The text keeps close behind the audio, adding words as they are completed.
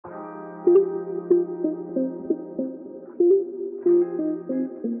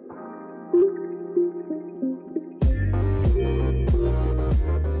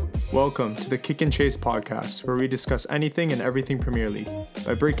Welcome to the Kick and Chase podcast, where we discuss anything and everything Premier League.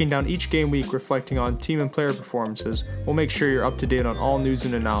 By breaking down each game week, reflecting on team and player performances, we'll make sure you're up to date on all news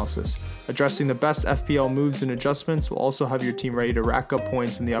and analysis. Addressing the best FPL moves and adjustments, we'll also have your team ready to rack up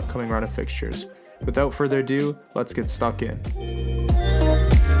points in the upcoming run of fixtures. Without further ado, let's get stuck in.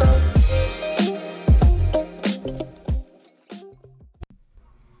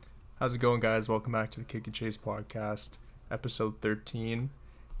 How's it going, guys? Welcome back to the Kick and Chase podcast, episode 13.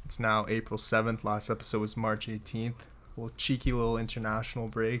 It's now April 7th. Last episode was March 18th. Cheeky little international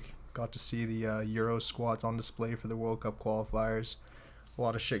break. Got to see the Euro squads on display for the World Cup qualifiers. A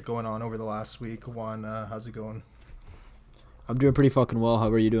lot of shit going on over the last week. Juan, how's it going? I'm doing pretty fucking well. How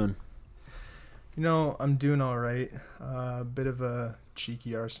are you doing? You know, I'm doing all right. A bit of a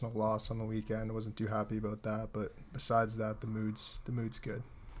cheeky Arsenal loss on the weekend. I wasn't too happy about that, but besides that, the mood's good.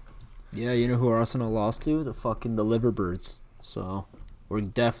 Yeah, you know who Arsenal lost to? The Liverbirds. So we're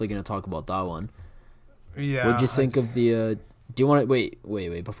definitely going to talk about that one. Yeah. What'd you think of the... do you want to...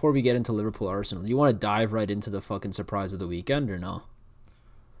 Wait. Before we get into Liverpool-Arsenal, do you want to dive right into the fucking surprise of the weekend or no?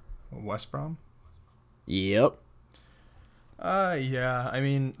 West Brom? Yep. Yeah. I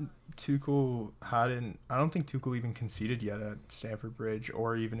mean, Tuchel hadn't... I don't think Tuchel even conceded yet at Stamford Bridge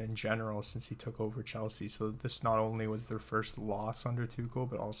or even in general since he took over Chelsea. So this not only was their first loss under Tuchel,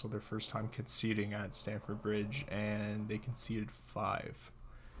 but also their first time conceding at Stamford Bridge, and they conceded 5.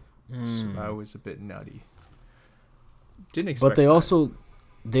 So that was a bit nutty. Didn't expect But they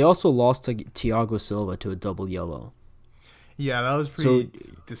also lost to Thiago Silva to a double yellow. Yeah, that was pretty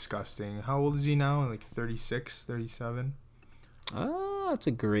disgusting. How old is he now? Like 36, 37? That's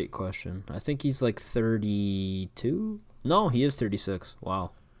a great question. I think he's like 32. No, he is 36.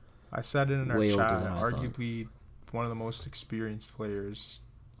 Wow. I said it in our chat. Arguably one of the most experienced players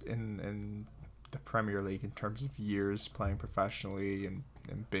in the Premier League in terms of years playing professionally and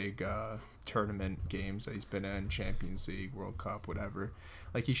big tournament games that he's been in, Champions League, World Cup, whatever.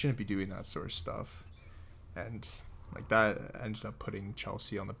 Like, he shouldn't be doing that sort of stuff. And like that ended up putting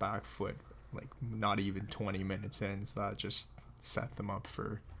Chelsea on the back foot, like not even 20 minutes in. So that just set them up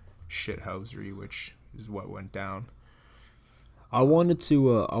for shithousery, which is what went down. I wanted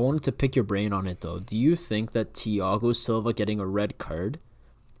to pick your brain on it though. Do you think that Thiago Silva getting a red card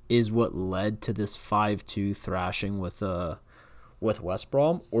is what led to this 5-2 thrashing with West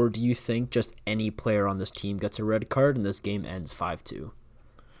Brom, or do you think just any player on this team gets a red card and this game ends 5-2?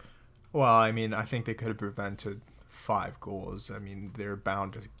 Well, I mean, I think they could have prevented 5 goals. I mean, they're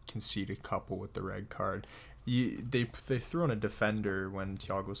bound to concede a couple with the red card. They threw on a defender when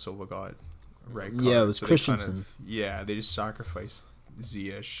Thiago Silva got a red card. Yeah, it was so Christensen. They just sacrificed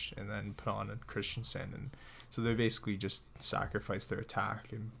Ziyech and then put on a Christensen, and so they basically just sacrificed their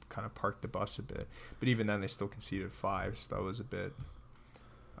attack and kind of parked the bus a bit. But even then, they still conceded 5, so that was a bit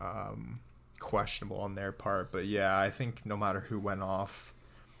questionable on their part. But yeah, I think no matter who went off,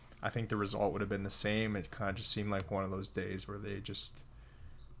 I think the result would have been the same. It kind of just seemed like one of those days where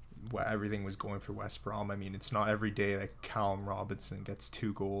everything was going for West Brom. I mean, it's not every day that Callum Robinson gets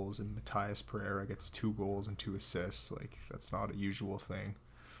 2 goals and Matthias Pereira gets 2 goals and 2 assists. Like, that's not a usual thing.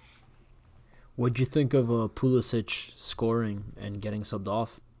 What'd you think of Pulisic scoring and getting subbed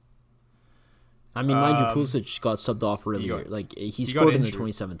off? I mean, mind you, Pulisic got subbed off he scored in the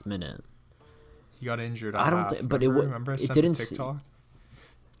 27th minute. He got injured. Remember I sent didn't the TikTok?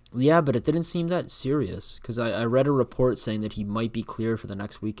 Yeah, but it didn't seem that serious because I read a report saying that he might be clear for the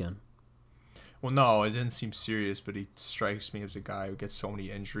next weekend. Well, no, it didn't seem serious, but he strikes me as a guy who gets so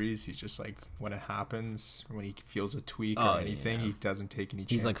many injuries. He's just like, when it happens, when he feels a tweak or anything, he doesn't take any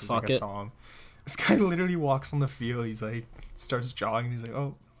chances. He's like, fuck it. This guy literally walks on the field. He's like, starts jogging. He's like,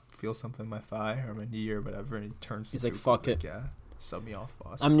 oh, feel something in my thigh or my knee or whatever. And he turns. He's like, fuck it. Yeah, sub me off,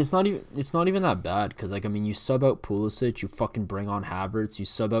 boss. I mean, it's not even that bad because, like, I mean, you sub out Pulisic, you fucking bring on Havertz, you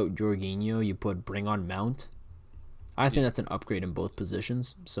sub out Jorginho, you bring on Mount. I think that's an upgrade in both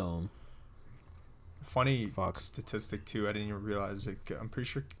positions. So, funny statistic too. I didn't even realize it. I'm pretty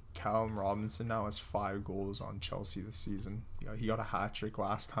sure Callum Robinson now has 5 goals on Chelsea this season. He got a hat trick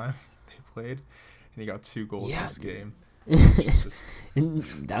last time they played, and he got 2 goals this game. And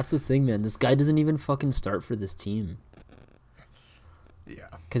that's the thing, man. This guy doesn't even fucking start for this team. Yeah,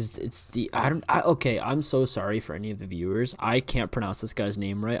 because I'm so sorry for any of the viewers. I can't pronounce this guy's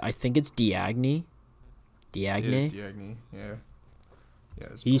name right. I think it's Diagne. It is Diagne. Yeah.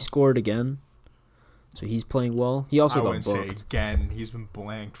 He scored again, so he's playing well. He also got booked. I wouldn't say again. He's been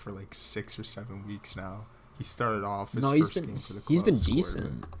blanked for like 6 or 7 weeks now. He started off his first game for the club. He's been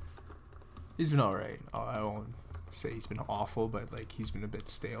decent. He's been all right. I won't say he's been awful, but like he's been a bit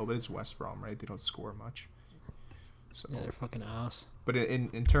stale. But it's West Brom, right? They don't score much. So yeah, they're fucking ass. But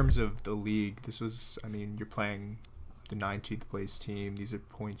in terms of the league, this was, I mean, you're playing the 19th place team. These are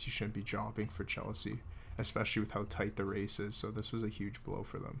points you shouldn't be dropping for Chelsea, especially with how tight the race is. So this was a huge blow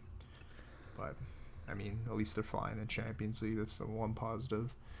for them. But I mean, at least they're flying in Champions League. That's the one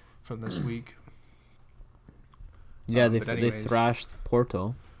positive from this week. Yeah, they thrashed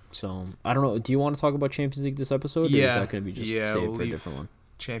Porto. So I don't know. Do you want to talk about Champions League this episode? Or is that going to be just saved for a different one?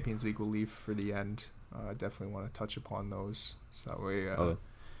 Champions League we'll leave for the end. Definitely want to touch upon those, so that way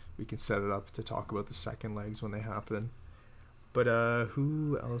we can set it up to talk about the second legs when they happen. But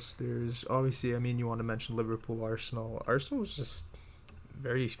who else? There's obviously, I mean, you want to mention Liverpool, Arsenal. Arsenal was just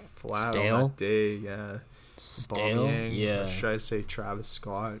very flat on that day. Yeah, stale. Yeah. Or should I say Travis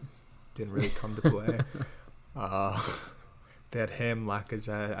Scott didn't really come to play. They had him,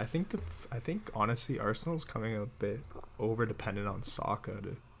 Lacazette. I think honestly, Arsenal's coming a bit over dependent on Saka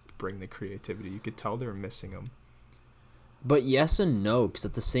to bring the creativity. You could tell they're missing him. But yes and no, because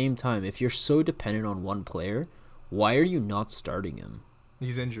at the same time, if you're so dependent on one player, why are you not starting him?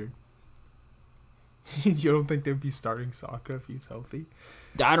 He's injured. You don't think they'd be starting Saka if he's healthy?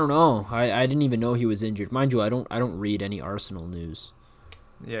 I don't know. I didn't even know he was injured. Mind you, I don't read any Arsenal news.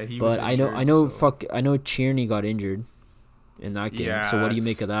 Yeah, he was injured. But I know Tierney got injured in that game. Yeah, so what do you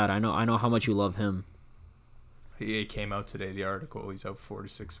make of that? I know how much you love him. He came out today, the article. He's out 4 to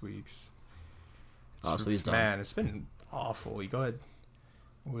 6 weeks. So he's done. Man, it's been awful. He got,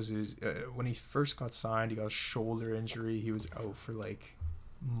 when he first got signed, he got a shoulder injury. He was out for like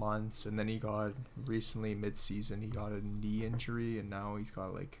months, and then he got recently mid-season he got a knee injury, and now he's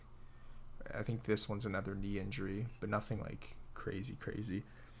got like, I think this one's another knee injury, but nothing like crazy,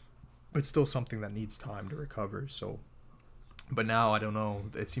 but still something that needs time to recover. So, but now I don't know.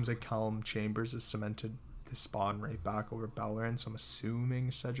 It seems like Callum Chambers is cemented to spawn right back over Bellerin, so I'm assuming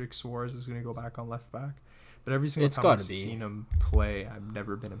Cedric Soares is going to go back on left back. But every single time I've seen him play, I've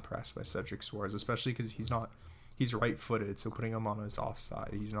never been impressed by Cedric Soares, especially because he's right-footed, so putting him on his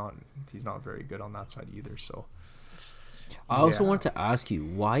offside, he's not very good on that side either. So I also want to ask you,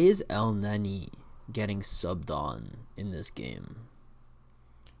 why is El Neni getting subbed on in this game?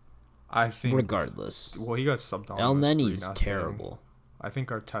 I think regardless. Well, he got subbed on. El Neni is terrible. I think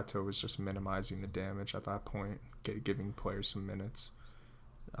Arteta was just minimizing the damage at that point, giving players some minutes.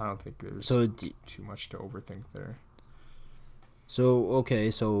 I don't think there's too much to overthink there.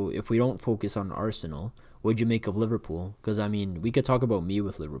 So if we don't focus on Arsenal, what'd you make of Liverpool? Because I mean, we could talk about me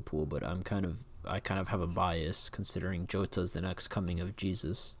with Liverpool, but I kind of have a bias considering Jota's the next coming of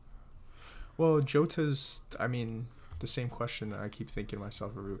Jesus. Well, Jota's, I mean, the same question that I keep thinking to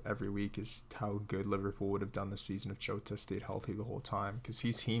myself every week is how good Liverpool would have done this season if Jota stayed healthy the whole time, because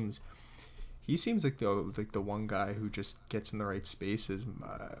he seems like the one guy who just gets in the right spaces.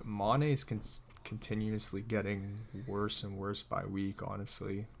 Mane is continuously getting worse and worse by week,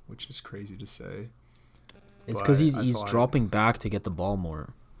 honestly, which is crazy to say. It's because he's dropping back to get the ball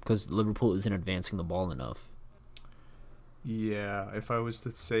more, because Liverpool isn't advancing the ball enough. Yeah, if I was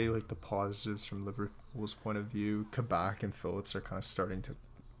to say like the positives from Liverpool's point of view, Kabak and Phillips are kind of starting to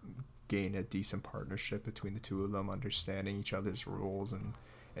gain a decent partnership between the two of them, understanding each other's roles and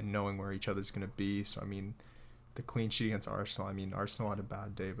knowing where each other's going to be. So, I mean, the clean sheet against Arsenal, I mean, Arsenal had a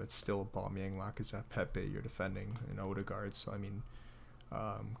bad day, but still Aubameyang, Lacazette, Pepe, you're defending, and Odegaard. So, I mean,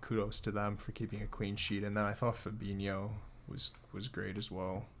 kudos to them for keeping a clean sheet. And then I thought Fabinho was great as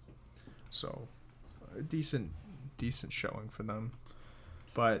well. So, a decent showing for them.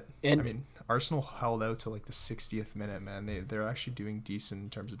 But, I mean, Arsenal held out to like the 60th minute, man. They're actually doing decent in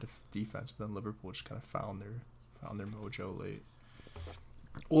terms of defense, but then Liverpool just kind of found their mojo late.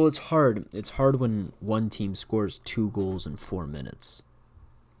 Well, it's hard. It's hard when one team scores 2 goals in 4 minutes.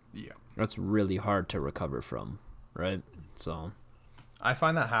 Yeah. That's really hard to recover from, right? So I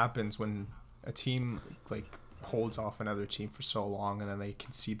find that happens when a team like holds off another team for so long and then they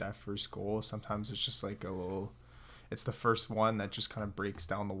concede that first goal. Sometimes it's just like it's the first one that just kind of breaks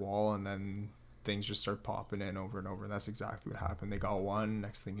down the wall, and then things just start popping in over and over. And that's exactly what happened. They got 1.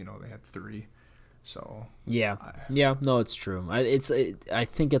 Next thing you know, they had 3. So no, it's true. I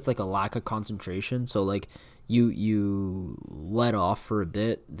think it's like a lack of concentration. So like you let off for a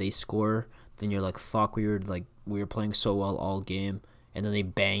bit, they score, then you're like, fuck, we were playing so well all game, and then they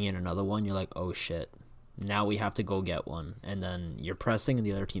bang in another one. You're like, oh shit, now we have to go get one, and then you're pressing, and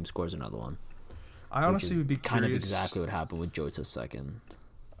the other team scores another one. I honestly would be curious. Kind of exactly what happened with Jota's second.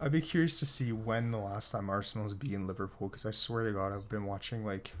 I'd be curious to see when the last time Arsenal's beaten Liverpool, because I swear to God, I've been watching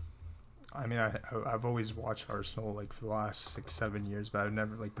like I mean, I've always watched Arsenal like for the last 6-7 years, but I've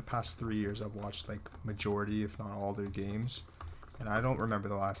never like the past 3 years I've watched like majority, if not all, their games, and I don't remember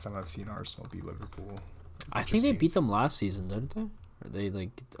the last time I've seen Arsenal beat Liverpool. I think they beat them last season, didn't they? Or they like,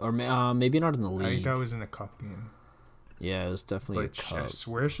 or maybe not in the league. I think that was in a cup game. Yeah, it was definitely but a cup. I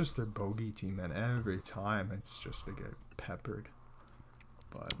swear it's just their bogey team, and every time it's just they get peppered.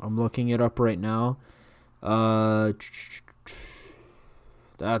 But I'm looking it up right now.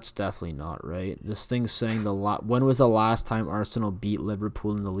 That's definitely not right. This thing's saying when was the last time Arsenal beat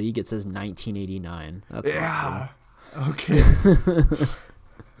Liverpool in the league? It says 1989. That's not true. Okay.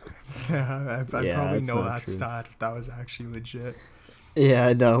 Yeah, I probably know that stat if that was actually legit.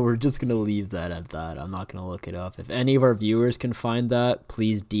 Yeah, no, we're just going to leave that at that. I'm not going to look it up. If any of our viewers can find that,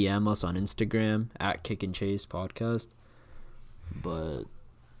 please DM us on Instagram at Kick and Chase Podcast. But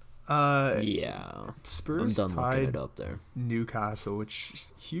yeah, Spurs I'm done looking it up there. Newcastle, which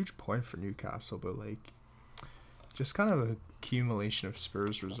huge point for Newcastle, but like just kind of an accumulation of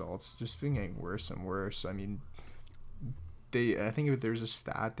Spurs results, just being getting worse and worse. I mean, I think if there's a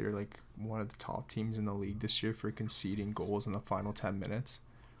stat, they're like one of the top teams in the league this year for conceding goals in the final 10 minutes.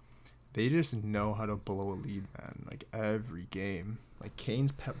 They just know how to blow a lead, man. Like every game, like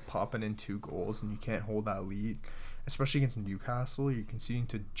Kane's popping in 2 goals, and you can't hold that lead. Especially against Newcastle, you're conceding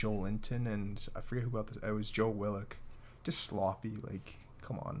to Joel Linton and I forget who got this. It was Joe Willock. Just sloppy. Like,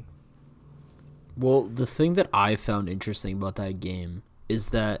 come on. Well, the thing that I found interesting about that game is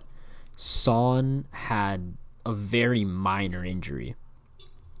that Son had a very minor injury,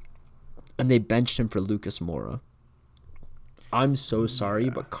 and they benched him for Lucas Moura. I'm so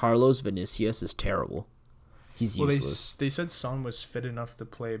sorry, but Carlos Vinicius is terrible. He's useless. They said Son was fit enough to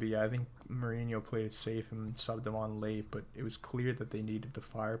play, but yeah, I think Mourinho played it safe and subbed him on late, but it was clear that they needed the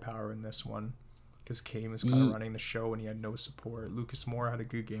firepower in this one because Kane was kind of running the show and he had no support. Lucas Moura had a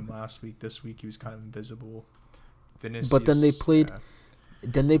good game last week. This week he was kind of invisible. Vinicius, but then they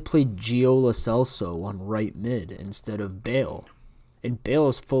played Gio Lo Celso on right mid instead of Bale, and Bale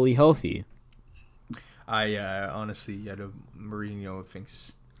is fully healthy. Honestly, Mourinho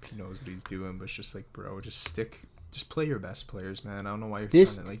thinks he knows what he's doing, but it's just like, bro, just play your best players, man. I don't know why you're trying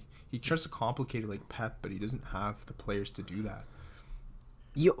to, like, he tries to complicate it like Pep, but he doesn't have the players to do that.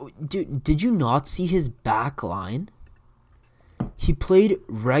 Dude, did you not see his back line? He played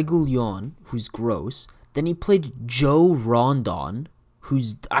Reguilon, who's gross. Then he played Joe Rondon,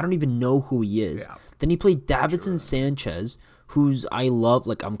 who's, I don't even know who he is. Yeah. Then he played Davinson Sanchez, who's, I love,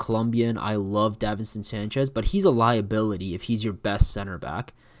 like, I'm Colombian, I love Davinson Sanchez, but he's a liability if he's your best center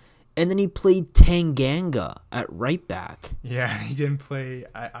back. And then he played Tanganga at right back. Yeah, he didn't play.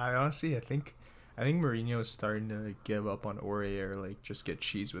 I honestly, I think Mourinho is starting to give up on Aurier, or like just get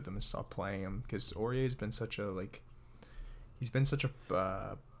cheese with him and stop playing him, because Aurier has been such a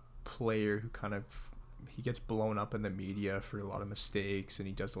player who kind of, he gets blown up in the media for a lot of mistakes, and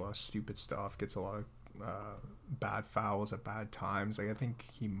he does a lot of stupid stuff, gets a lot of bad fouls at bad times. Like, I think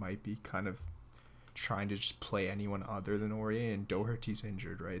he might be kind of trying to just play anyone other than Aurier, and Doherty's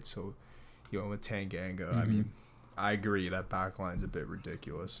injured, right? So you went with Tanganga. Mm-hmm. I mean, I agree that back line's a bit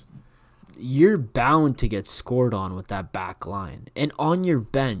ridiculous. You're bound to get scored on with that back line. And on your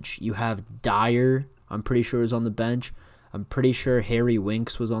bench, you have Dyer, I'm pretty sure is on the bench. I'm pretty sure Harry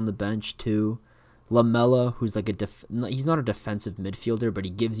Winks was on the bench too. Lamela, who's like he's not a defensive midfielder, but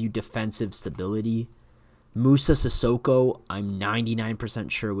he gives you defensive stability. Musa Sissoko, I'm 99%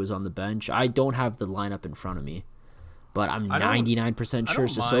 sure was on the bench. I don't have the lineup in front of me, but I'm 99% sure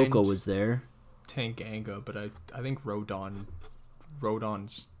Sissoko was there. Tanganga, but I think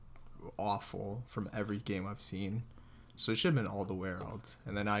Rodon's awful from every game I've seen. So it should have been all the way around.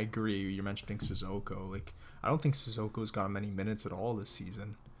 And then I agree, you're mentioning Sissoko. Like, I don't think Sissoko's got many minutes at all this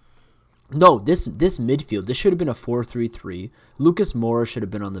season. No, this midfield, this should have been a 4-3-3. Lucas Moura should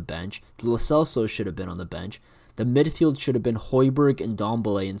have been on the bench. Lo Celso should have been on the bench. The midfield should have been Højbjerg and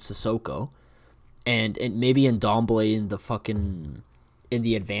Ndombele and Sissoko. And maybe Ndombele in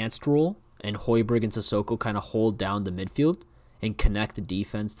the advanced role. And Højbjerg and Sissoko kind of hold down the midfield and connect the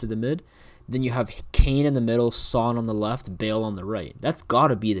defense to the mid. Then you have Kane in the middle, Son on the left, Bale on the right. That's got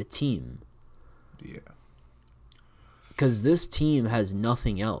to be the team. Yeah. Because this team has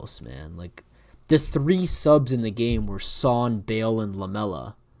nothing else, man. Like, the 3 subs in the game were Son, Bale, and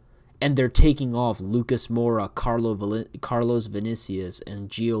Lamela. And they're taking off Lucas Moura, Carlos Vinicius, and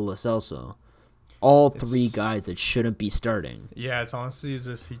Gio Lo Celso. All 3 guys that shouldn't be starting. Yeah, it's honestly as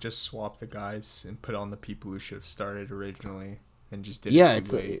if he just swapped the guys and put on the people who should have started originally and just did it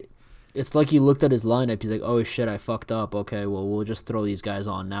too late. It's like he looked at his lineup. He's like, oh, shit, I fucked up. Okay, well, we'll just throw these guys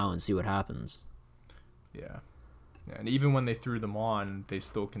on now and see what happens. Yeah. And even when they threw them on, they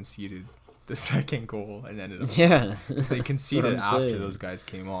still conceded the second goal and ended up yeah. because they conceded after those guys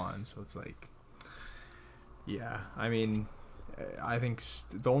came on. So it's like, yeah, I mean, I think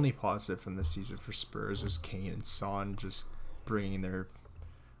the only positive from this season for Spurs is Kane and Son just bringing their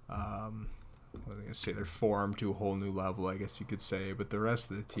what was I gonna say, their form to a whole new level, I guess you could say. But the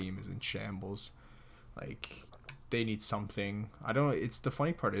rest of the team is in shambles. Like, they need something. I don't know. It's the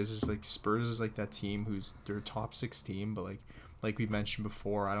funny part is like Spurs is like that team who's their top 6 team, but like we mentioned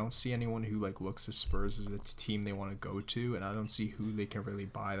before, I don't see anyone who like looks at Spurs as a team they want to go to, and I don't see who they can really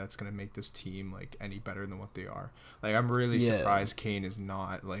buy that's gonna make this team like any better than what they are. Like, I'm really surprised Kane is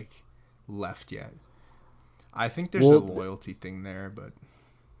not like left yet. I think there's a loyalty thing there, but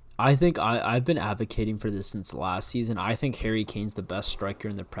I think I've been advocating for this since last season. I think Harry Kane's the best striker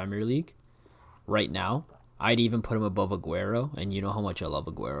in the Premier League right now. I'd even put him above Aguero, and you know how much I love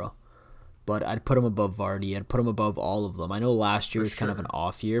Aguero. But I'd put him above Vardy. I'd put him above all of them. I know last year was kind of an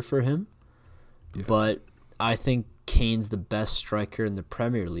off year for him, but I think Kane's the best striker in the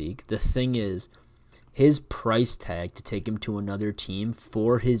Premier League. The thing is, his price tag to take him to another team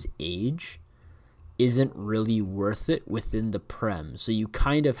for his age isn't really worth it within the Prem. So you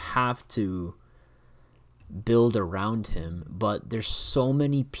kind of have to build around him, but there's so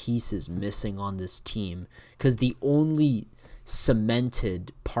many pieces missing on this team because the only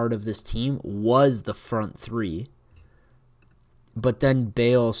cemented part of this team was the front 3. But then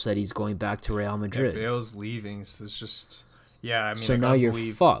Bale said he's going back to Real Madrid. Yeah, Bale's leaving, so it's just I mean, so now you're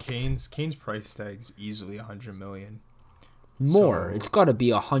fucked. Kane's price tag's easily 100 million. More. So, it's got to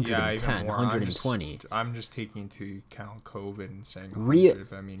be 110, even more. 120. I'm just taking into account COVID and saying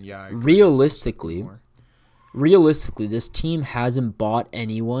 100. I mean, I realistically, this team hasn't bought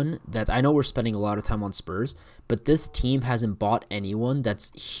anyone that I know we're spending a lot of time on Spurs, but this team hasn't bought anyone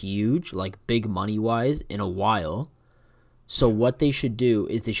that's huge, like big money wise, in a while. So what they should do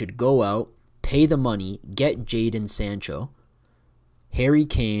is they should go out, pay the money, get Jadon Sancho, Harry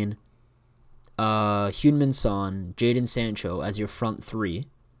Kane, Heung-min Son, Jadon Sancho as your front 3.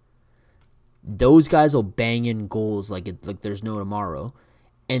 Those guys will bang in goals like there's no tomorrow.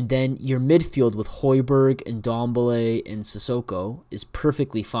 And then your midfield with Højbjerg and Ndombele and Sissoko is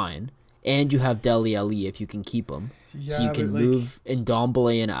perfectly fine. And you have Dele Alli if you can keep him. Yeah, so you can move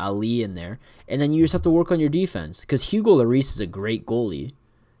Ndombele and Ali in there. And then you just have to work on your defense. Because Hugo Lloris is a great goalie.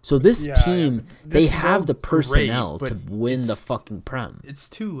 So this team, they have the personnel to win the fucking Prem. It's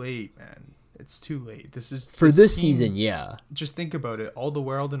too late, man. It's too late. This season, yeah. Just think about it.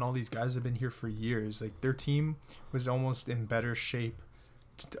 Alderweireld and all these guys have been here for years. Like, their team was almost in better shape,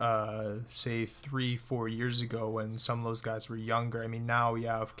 say 3-4 years ago when some of those guys were younger. I mean, now,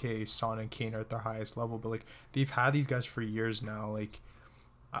 Son and Kane are at their highest level, but like they've had these guys for years now. Like,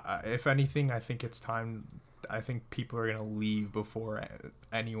 if anything, I think it's time. I think people are gonna leave before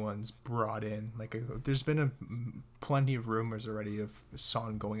anyone's brought in. Like, there's been plenty of rumors already of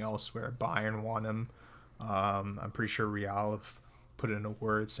Son going elsewhere. Bayern want him. I'm pretty sure Real have put in a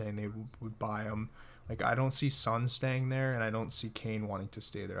word saying they would buy him. Like, I don't see Son staying there, and I don't see Kane wanting to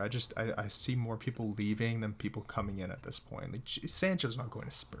stay there. I see more people leaving than people coming in at this point. Like, Sancho's not going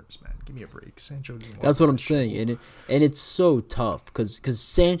to Spurs, man. Give me a break. Sancho doesn't want. That's what I'm saying, and it's so tough because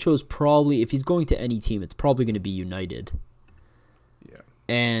Sancho's probably, if he's going to any team, it's probably going to be United. Yeah.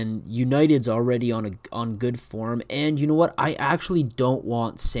 And United's already on good form, and you know what? I actually don't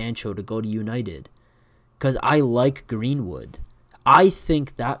want Sancho to go to United because I like Greenwood. I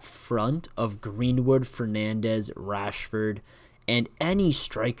think that front of Greenwood, Fernandes, Rashford, and any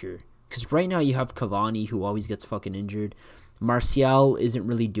striker, because right now you have Cavani, who always gets fucking injured. Martial isn't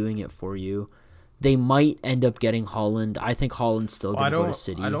really doing it for you. They might end up getting Haaland. I think Haaland's still going to go to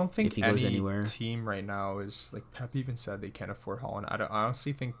City. I don't think if he goes anywhere. Team right now is, like Pep even said, they can't afford Haaland. I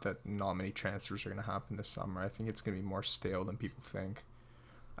honestly think that not many transfers are going to happen this summer. I think it's going to be more stale than people think.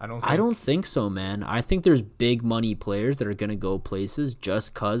 I don't think so, man. I think there's big money players that are going to go places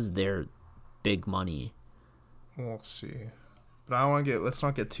just because they're big money. We'll see. But let's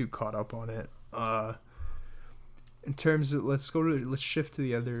not get too caught up on it. In terms of, let's shift to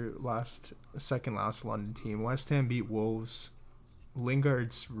the other second last London team. West Ham beat Wolves.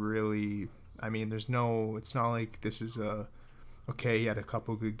 Lingard's really, I mean, it's not like this is he had a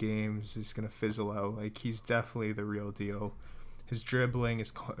couple good games, he's going to fizzle out. Like, he's definitely the real deal. His dribbling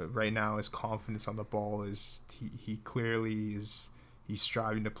is right now. His confidence on the ball is he clearly is. He's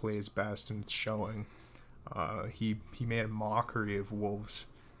striving to play his best, and it's showing. He made a mockery of Wolves'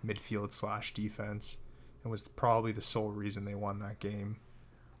 midfield / defense, and was probably the sole reason they won that game.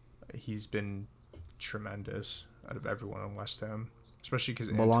 He's been tremendous out of everyone on West Ham, especially because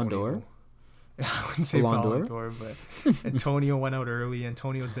Ballon d'Or. I wouldn't say Ballon d'Or, but Antonio went out early.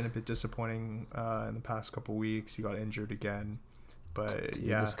 Antonio's been a bit disappointing in the past couple weeks. He got injured again. But dude,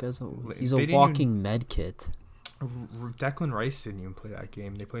 yeah, he's a walking med kit. Declan Rice didn't even play that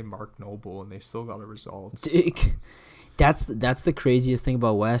game. They played Mark Noble, and they still got a result. That's the craziest thing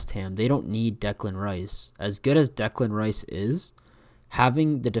about West Ham. They don't need Declan Rice. As good as Declan Rice is,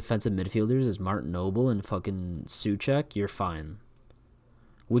 having the defensive midfielders as Martin Noble and fucking Souček, you're fine.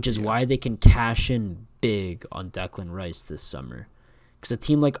 Which is why they can cash in big on Declan Rice this summer. Because a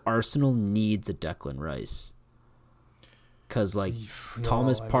team like Arsenal needs a Declan Rice. Because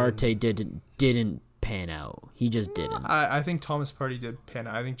Thomas Partey didn't pan out. He just didn't. I think Thomas Partey did pan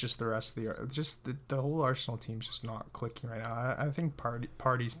out. I think just the rest of the whole Arsenal team's just not clicking right now. I think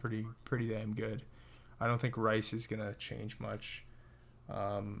Partey's pretty damn good. I don't think Rice is gonna change much.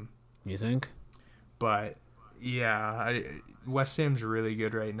 You think? But yeah, West Ham's really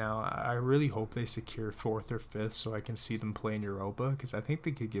good right now. I really hope they secure 4th or 5th so I can see them play in Europa, because I think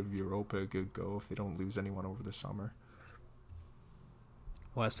they could give Europa a good go if they don't lose anyone over the summer.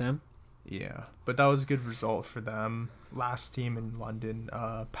 West Ham? Yeah, but that was a good result for them. Last team in London,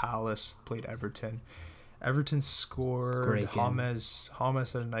 Palace played Everton. Everton scored. James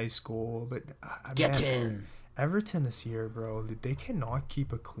had a nice goal, but in. Everton this year, bro, they cannot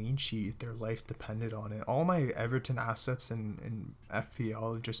keep a clean sheet. Their life depended on it. All my Everton assets in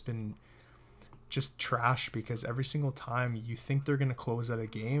FPL have just been trash, because every single time you think they're gonna close out a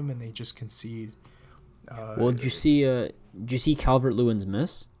game and they just concede. Did you see Calvert-Lewin's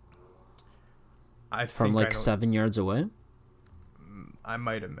miss? From 7 yards away. I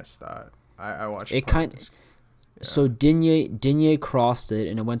might have missed that. I watched it kind. Yeah. So Digne crossed it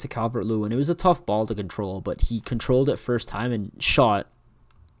and it went to Calvert-Lewin. It was a tough ball to control, but he controlled it first time and shot,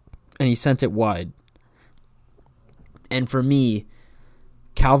 and he sent it wide. And for me,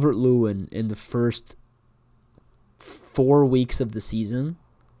 Calvert-Lewin in the first 4 weeks of the season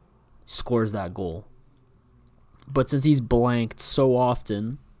scores that goal. But since he's blanked so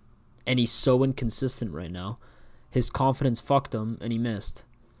often and he's so inconsistent right now, his confidence fucked him and he missed.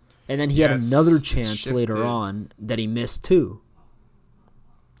 And then he had another chance later on that he missed too.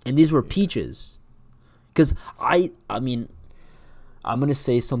 And these were peaches. Because I mean, I'm going to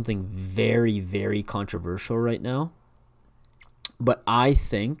say something very, very controversial right now. But I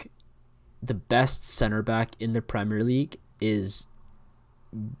think the best center back in the Premier League is,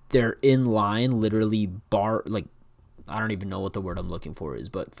 they're in line, literally I don't even know what the word I'm looking for is,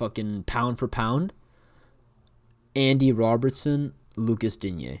 but fucking pound for pound, Andy Robertson, Lucas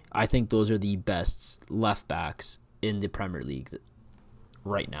Digne. I think those are the best left backs in the Premier League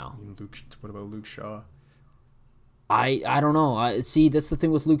right now. What about Luke Shaw? I don't know. See, that's the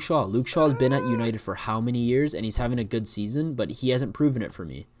thing with Luke Shaw. Luke Shaw's been at United for how many years, and he's having a good season, but he hasn't proven it for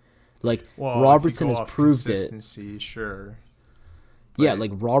me. Robertson has proved it. Sure. But yeah,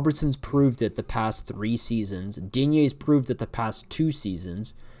 Robertson's proved it the past 3 seasons. Digne's proved it the past 2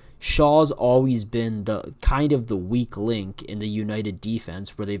 seasons. Shaw's always been the weak link in the United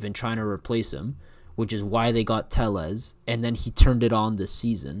defense, where they've been trying to replace him, which is why they got Tellez, and then he turned it on this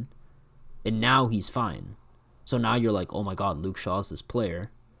season, and now he's fine. So now you're like, oh my god, Luke Shaw's this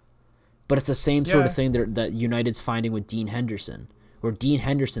player. But it's the same sort of thing that United's finding with Dean Henderson, where Dean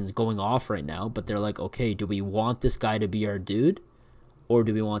Henderson's going off right now, but they're like, okay, do we want this guy to be our dude? Or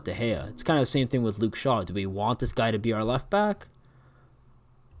do we want De Gea? It's kind of the same thing with Luke Shaw. Do we want this guy to be our left back?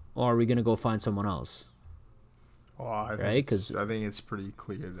 Or are we going to go find someone else? Well, I think it's pretty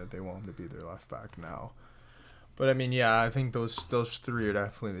clear that they want him to be their left back now. But, I mean, yeah, I think those 3 are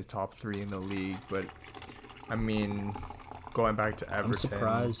definitely the top 3 in the league. But, I mean, going back to Everton. I'm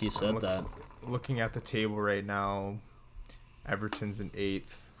surprised you said that. Looking at the table right now, Everton's in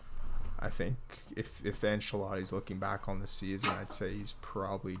 8th. I think if Ancelotti's looking back on the season, I'd say he's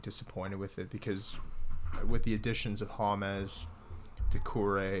probably disappointed with it, because with the additions of James,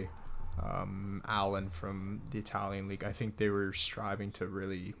 Doucouré, Allen from the Italian league, I think they were striving to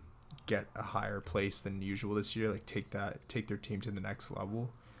really get a higher place than usual this year, take their team to the next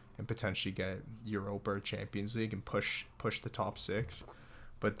level and potentially get Europa or Champions League and push the top 6.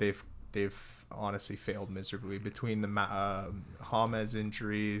 But they've honestly failed miserably between the James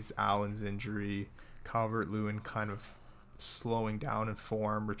injuries, Allen's injury, Calvert-Lewin kind of slowing down in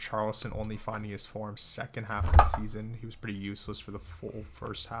form, Richarlison only finding his form second half of the season. He was pretty useless for the full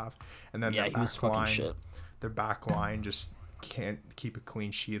first half. And then their back line just can't keep a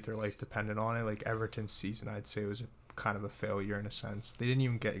clean sheet. Their life depended on it. Everton's season, I'd say, was kind of a failure in a sense. They didn't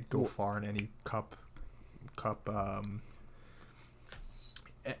even go far in any cup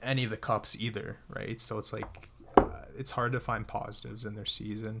any of the cups either, right? So it's it's hard to find positives in their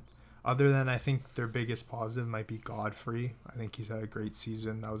season. Other than I think their biggest positive might be Godfrey. I think he's had a great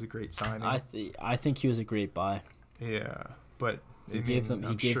season. That was a great signing. I think he was a great buy. Yeah, but he gave them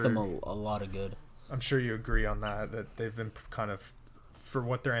a lot of good. I'm sure you agree on that they've been kind of, for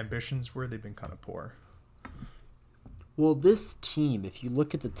what their ambitions were, they've been kind of poor. Well, this team, if you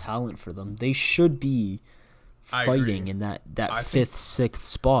look at the talent for them, they should be fighting in that fifth, sixth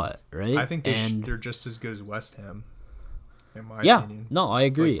spot, right? I think they're just as good as West Ham, in my opinion. No, I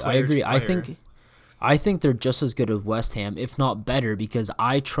agree. I think they're just as good as West Ham, if not better, because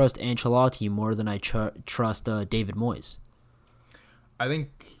I trust Ancelotti more than I trust David Moyes.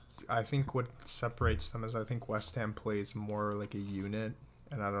 I think what separates them is I think West Ham plays more like a unit,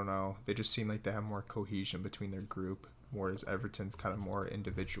 and I don't know, they just seem like they have more cohesion between their group, whereas Everton's kind of more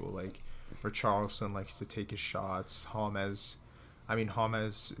individual, like Richarlison likes to take his shots. James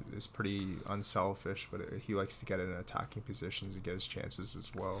is pretty unselfish, but he likes to get in attacking positions and get his chances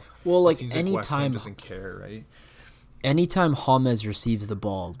as well. Well, like anytime West Ham doesn't care, right? Anytime James receives the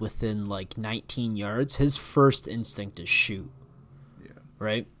ball within like 19 yards, his first instinct is shoot. Yeah.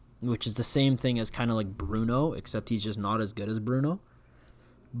 Right? Which is the same thing as kind of like Bruno, except he's just not as good as Bruno.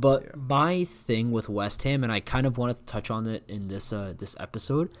 But my thing with West Ham, and I kind of wanted to touch on it in this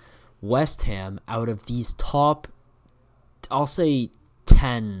episode, West Ham, out of these top, I'll say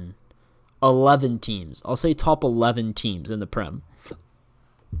 10, 11 teams, I'll say top 11 teams in the Prem,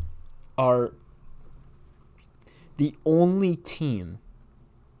 are the only team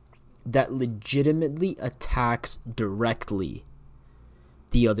that legitimately attacks directly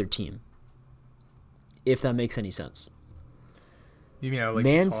the other team, if that makes any sense. You mean like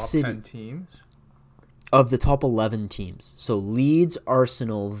Man the top City, 10 teams? Of the top 11 teams. So Leeds,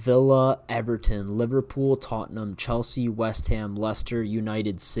 Arsenal, Villa, Everton, Liverpool, Tottenham, Chelsea, West Ham, Leicester,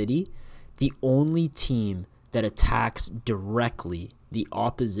 United, City. The only team that attacks directly the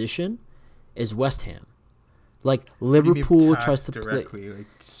opposition is West Ham. Like Liverpool tries to play.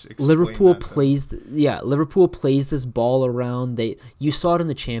 Like, Liverpool plays. Liverpool plays this ball around. You saw it in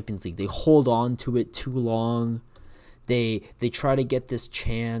the Champions League. They hold on to it too long. They try to get this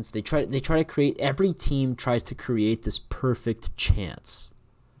chance. They try to create. Every team tries to create this perfect chance,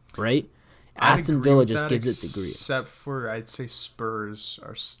 right? Aston Villa just gives it degree. Except for I'd say Spurs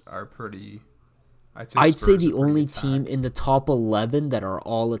are pretty. I'd say the only team in the top 11 that are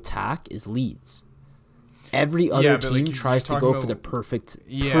all attack is Leeds. Every other team tries to go for the perfect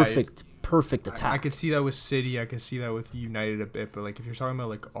attack. I could see that with City. I could see that with United a bit. But like if you're talking about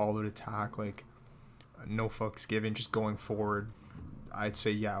like all out attack, like no fucks given, just going forward, I'd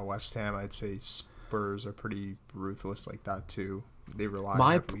say West Ham. I'd say Spurs are pretty ruthless like that too. They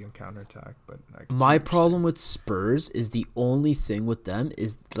rely heavily on counterattack. But my problem with Spurs is the only thing with them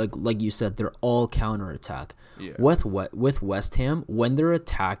is like you said, they're all counterattack. Yeah. With West Ham, when they're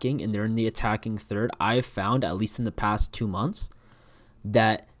attacking and they're in the attacking third, I've found, at least in the past 2 months,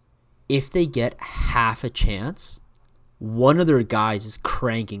 that if they get half a chance, one of their guys is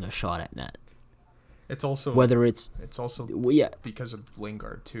cranking a shot at net. It's also because of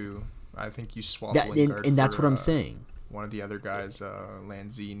Lingard too. I think you swap Lingard and that's what I'm saying. One of the other guys,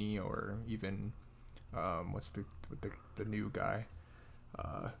 Lanzini, or even what's the new guy?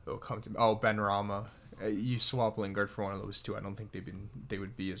 It'll come to Benrahma. You swap Lingard for one of those two. I don't think they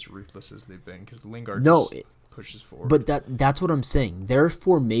would be as ruthless as they've been, because Lingard pushes forward. But that's what I'm saying. Their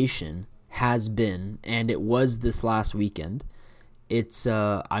formation has been, and it was this last weekend. It's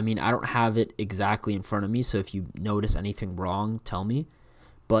I don't have it exactly in front of me, so if you notice anything wrong, tell me.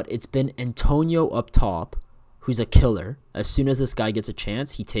 But it's been Antonio up top, who's a killer. As soon as this guy gets a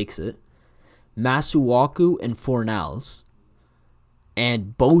chance, he takes it. Masuaku and Fornals.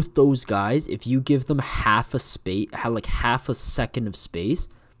 And both those guys, if you give them half a second of space,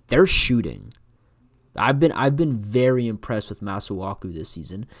 they're shooting. I've been very impressed with Masuaku this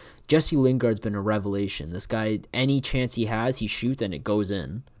season. Jesse Lingard's been a revelation. This guy, any chance he has, he shoots and it goes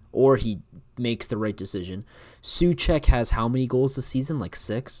in. Or he makes the right decision. Souček has how many goals this season? Like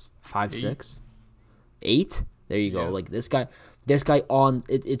 6? 5, 6? 8? There you go. Like this guy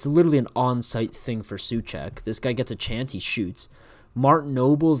it's literally an on-site thing for Souček. This guy gets a chance, he shoots. Martin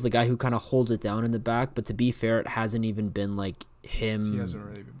Noble's the guy who kind of holds it down in the back, but to be fair, it hasn't even been like him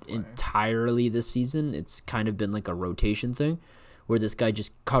really entirely this season. It's kind of been like a rotation thing where this guy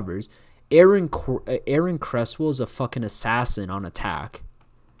just covers. Aaron Cresswell is a fucking assassin on attack.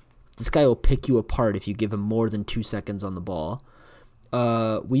 This guy will pick you apart if you give him more than 2 seconds on the ball.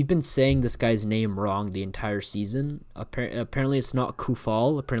 We've been saying this guy's name wrong the entire season. Apparently it's not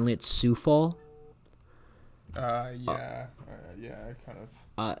Kufal. Apparently it's Sufal. Yeah, kind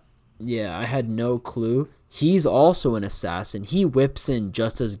of. Yeah, I had no clue. He's also an assassin. He whips in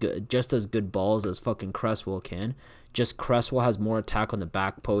just as good balls as fucking Cresswell can. Just Cresswell has more attack on the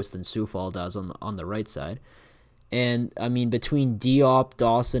back post than Soufal does on the right side. And I mean, between Diop,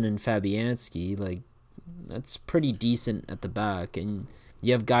 Dawson, and Fabianski, like, that's pretty decent at the back. And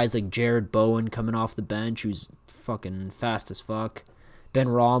you have guys like Jared Bowen coming off the bench, who's fucking fast as fuck. Ben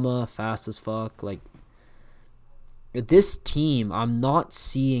Rama, fast as fuck. Like, this team, I'm not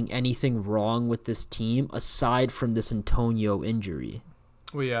seeing anything wrong with this team aside from this Antonio injury.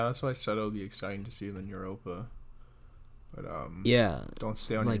 Well, yeah, that's why I said it'll be exciting to see them in Europa. But yeah, don't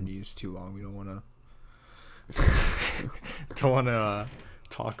stay on your knees too long. We don't want to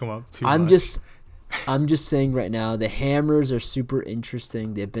talk them up too much. I'm just saying right now, the Hammers are super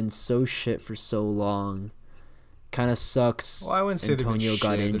interesting. They've been so shit for so long. Kind of sucks. Well, I wouldn't say Antonio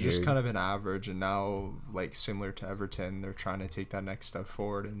got injured. They're just kind of an average, and now, like, similar to Everton, they're trying to take that next step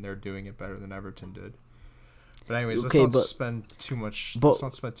forward, and they're doing it better than Everton did. But anyways, let's not spend too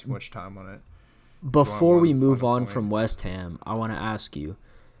much time on it. Before we move on from West Ham, I want to ask you,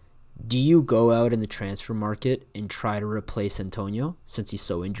 do you go out in the transfer market and try to replace Antonio since he's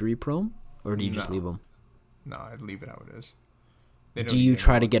so injury prone, or do you just leave him? No, I'd leave it how it is. Do you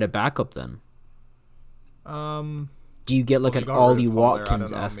try to get a backup then? Do you get like an Ollie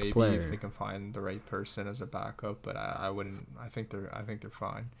Watkins-esque player? If they can find the right person as a backup, but I wouldn't. I think they're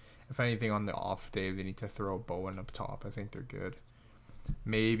fine. If anything, on the off day they need to throw Bowen up top. I think they're good.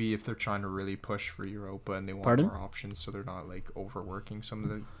 Maybe if they're trying to really push for Europa and they want more options, so they're not like overworking some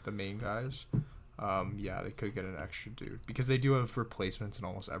of the main guys. Yeah, they could get an extra dude because they do have replacements in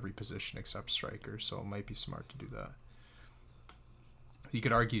almost every position except striker, so it might be smart to do that. You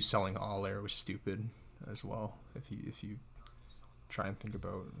could argue selling Aller was stupid as well if you try and think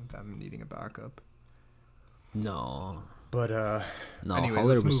about them needing a backup. No. But no, anyways,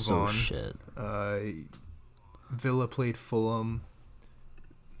 Haller let's move was so on. Shit. Villa played Fulham,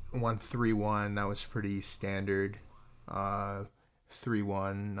 won 3-1. That was pretty standard.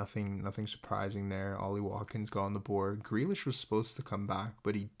 3-1, nothing surprising there. Ollie Watkins got on the board. Grealish was supposed to come back,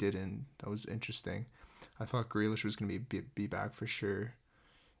 but he didn't. That was interesting. I thought Grealish was going to be back for sure.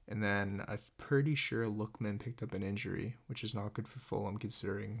 And then I'm pretty sure Lookman picked up an injury, which is not good for Fulham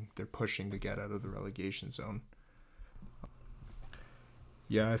considering they're pushing to get out of the relegation zone.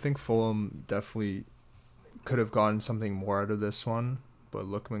 Yeah, I think Fulham definitely could have gotten something more out of this one, but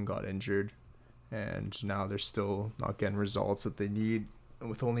Lookman got injured, and now they're still not getting results that they need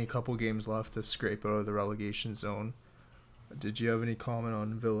with only a couple games left to scrape out of the relegation zone. Did you have any comment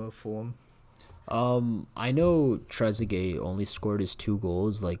on Villa Fulham? I know Trezeguet only scored his 2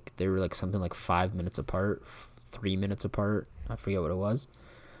 goals. Like, they were like something like 5 minutes apart, 3 minutes apart. I forget what it was.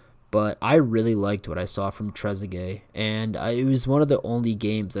 But I really liked what I saw from Trezeguet. And it was one of the only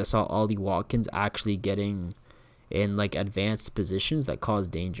games I saw Ollie Watkins actually getting in like advanced positions that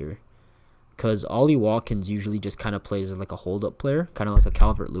caused danger. Because Ollie Watkins usually just kind of plays as like a hold-up player, kind of like a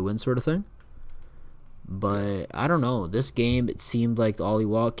Calvert-Lewin sort of thing. But I don't know. This game, it seemed like Ollie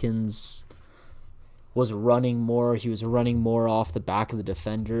Watkins was running more. He was running more off the back of the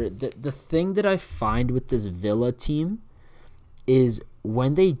defender. The thing that I find with this Villa team is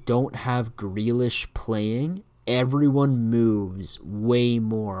when they don't have Grealish playing, everyone moves way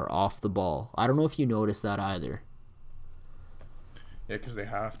more off the ball. I don't know if you noticed that either. Yeah, because they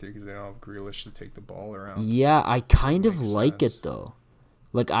have to, because they don't have Grealish to take the ball around. Yeah, I kind of like it, though.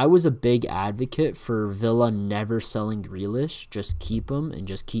 Like, I was a big advocate for Villa never selling Grealish. Just keep him and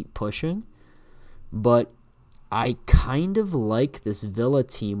just keep pushing. But I kind of like this Villa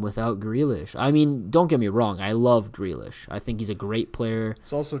team without Grealish. I mean, don't get me wrong. I love Grealish. I think he's a great player.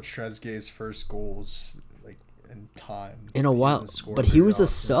 It's also Trezeguet's first goals, like, in time. In a while. But he was a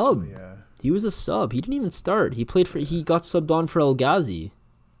sub. So, yeah. He was a sub. He didn't even start. He got subbed on for El Ghazi.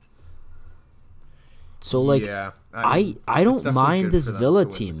 So, like, yeah, I don't mind this Villa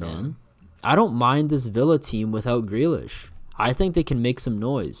team, man. I don't mind this Villa team without Grealish. I think they can make some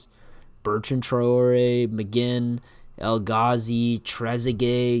noise. Bertrand Traore, McGinn, El Ghazi,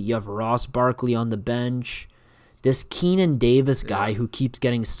 Trezeguet. You have Ross Barkley on the bench. This Keenan Davis guy who keeps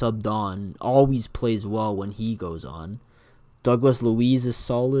getting subbed on always plays well when he goes on. Douglas Luiz is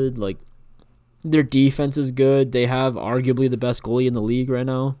solid. Like, their defense is good. They have arguably the best goalie in the league right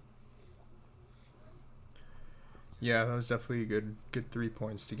now. Yeah, that was definitely a good 3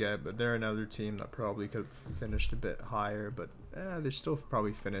 points to get, but they're another team that probably could have finished a bit higher, but they're still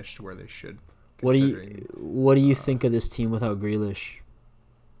probably finished where they should. What do you think of this team without Grealish?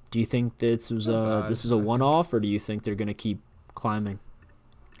 Do you think this is a one-off, or do you think they're gonna keep climbing?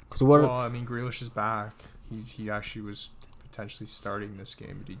 Well, I mean, Grealish is back. He actually was potentially starting this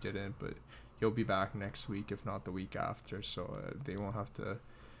game, but he didn't. But he'll be back next week, if not the week after. So they don't have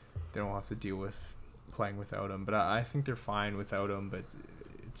to deal with playing without him. But I think they're fine without him. But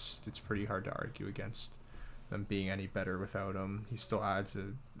it's pretty hard to argue against them being any better without him. He still adds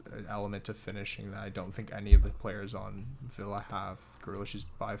an element to finishing that I don't think any of the players on Villa have. Grealish is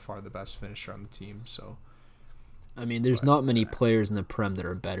by far the best finisher on the team. So, I mean, there's not many players in the Prem that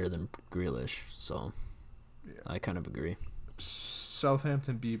are better than Grealish. So, yeah. I kind of agree.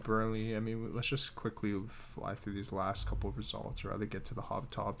 Southampton beat Burnley. I mean, let's just quickly fly through these last couple of results, or rather get to the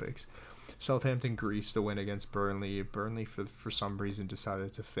hot topics. Southampton greased the win against Burnley. Burnley, for some reason,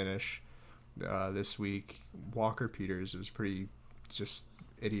 decided to finish this week. Walker Peters was pretty just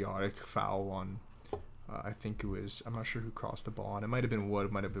idiotic foul on, I think it was, I'm not sure who crossed the ball on. It might have been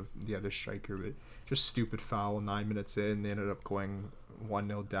Wood, might have been the other striker, but just stupid foul 9 minutes in. They ended up going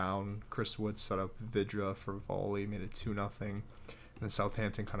 1-0 down. Chris Wood set up Vidra for a volley, made it 2-0. And then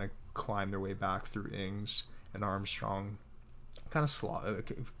Southampton kind of climbed their way back through Ings and Armstrong. Kind of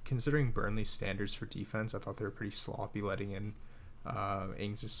considering Burnley's standards for defense, I thought they were pretty sloppy letting in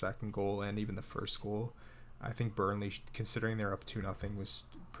Ings' second goal and even the first goal. I think Burnley, considering they're up 2-0, was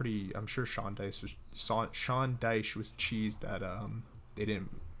pretty. I'm sure Sean Dyche was cheesed that they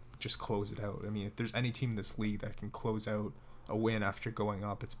didn't just close it out. I mean, if there's any team in this league that can close out a win after going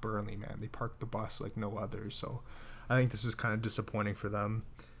up, it's Burnley, man. They parked the bus like no other. So I think this was kind of disappointing for them.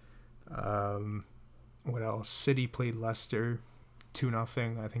 What else? City played Leicester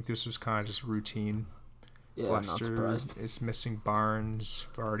 2-0. I think this was kind of just routine. Yeah, Leicester is missing Barnes.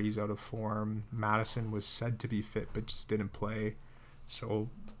 Vardy's out of form. Maddison was said to be fit but just didn't play. So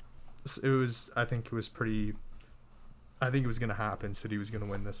it was. I think it was going to happen. City was going to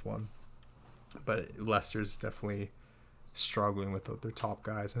win this one. But Leicester's definitely struggling with their top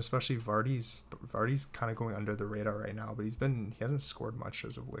guys, and especially Vardy's kind of going under the radar right now. But he hasn't scored much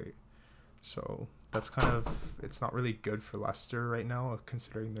as of late. So that's it's not really good for Leicester right now,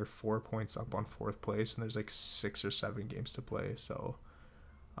 considering they're 4 points up on fourth place and there's like 6 or 7 games to play. So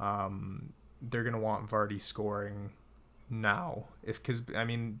they're going to want Vardy scoring now, because I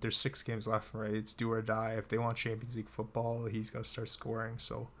mean there's 6 games left, right? It's do or die. If they want Champions League football, he's got to start scoring.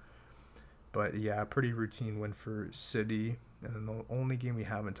 So, but yeah, pretty routine win for City. And then the only game we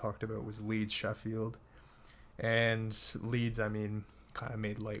haven't talked about was Leeds-Sheffield. And Leeds, I mean, kind of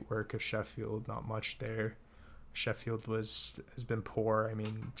made light work of Sheffield. Not much there. Sheffield has been poor. I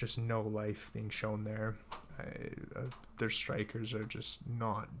mean, just no life being shown there. Their strikers are just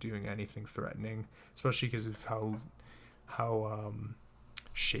not doing anything threatening, especially because of how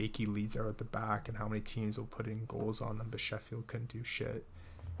shaky Leeds are at the back and how many teams will put in goals on them. But Sheffield couldn't do shit.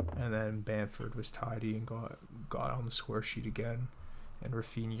 And then Bamford was tidy and got on the score sheet again. And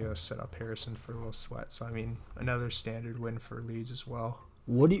Rafinha set up Harrison for a little sweat. So, I mean, another standard win for Leeds as well.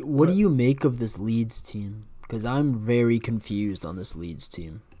 What do you make of this Leeds team? Because I'm very confused on this Leeds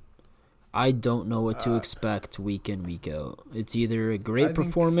team. I don't know what to expect week in, week out. It's either a great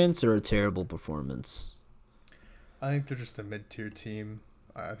performance or a terrible performance. I think they're just a mid-tier team.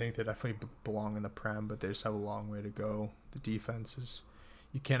 I think they definitely belong in the Prem, but they just have a long way to go. The defense is...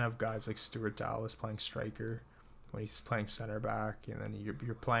 You can't have guys like Stuart Dallas playing striker when he's playing center back, and then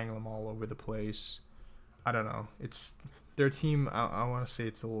you're playing them all over the place. I don't know. It's their team. I want to say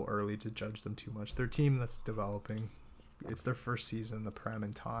it's a little early to judge them too much. Their team that's developing. It's their first season in the Prem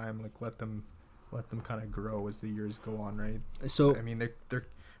in time. Like let them kind of grow as the years go on, right? So I mean they're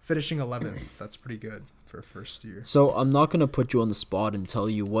finishing 11th. That's pretty good for a first year. So I'm not gonna put you on the spot and tell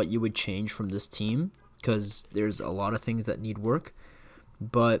you what you would change from this team, because there's a lot of things that need work.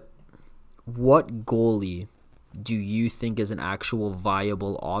 But what goalie do you think is an actual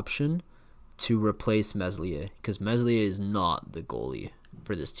viable option to replace Meslier? Because Meslier is not the goalie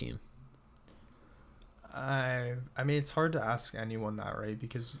for this team. I mean, it's hard to ask anyone that, right?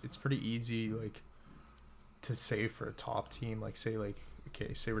 Because it's pretty easy, like, to say for a top team, like, say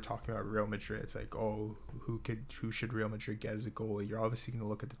we're talking about Real Madrid. It's like, oh, who should Real Madrid get as a goalie? You're obviously going to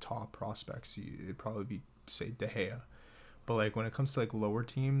look at the top prospects. It'd probably be, say, De Gea. But like when it comes to like lower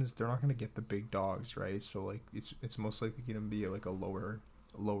teams, they're not gonna get the big dogs, right? So like it's most likely gonna be like a lower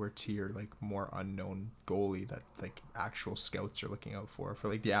tier, like more unknown goalie that like actual scouts are looking out for. For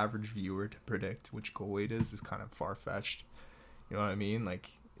like the average viewer to predict which goalie it is kind of far fetched. You know what I mean?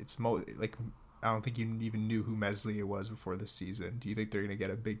 Like I don't think you even knew who Meslier was before this season. Do you think they're gonna get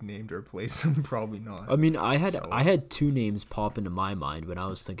a big name to replace him? Probably not. I mean, I had 2 names pop into my mind when I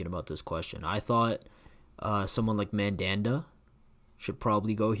was thinking about this question. I thought someone like Mandanda should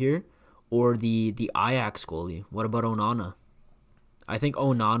probably go here, or the Ajax goalie. What about Onana? I think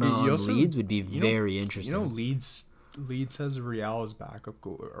Onana on Leeds would be very interesting. Leeds Leeds has Real's backup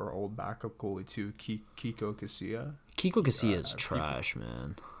goal or old backup goalie too, Kiko Casilla. Kiko Casilla is trash,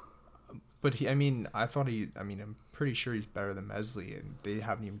 man. But I'm pretty sure he's better than Mesley, and they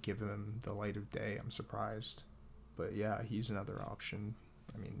haven't even given him the light of day. I'm surprised. But yeah, he's another option.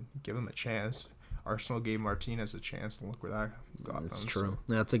 I mean, give him a chance. Arsenal gave Martinez a chance, and look where that got them. That's true.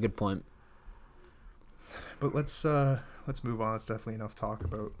 So. That's a good point. But let's move on. It's definitely enough talk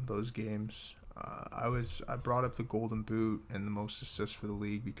about those games. I brought up the Golden Boot and the most assists for the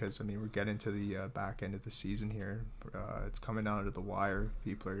league because we're getting to the back end of the season here. It's coming down to the wire.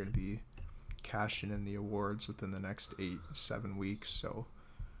 People are going to be cashing in the awards within the next 8-7 weeks. So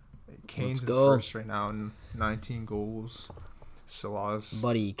Kane's in first right now, 19 goals. Salah's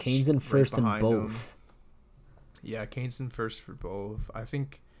Kane's in first in both. Him. Yeah, Kane's in first for both. I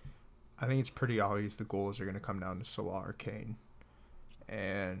think it's pretty obvious the goals are going to come down to Salah or Kane.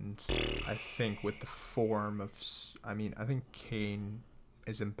 And I think with the form of, I think Kane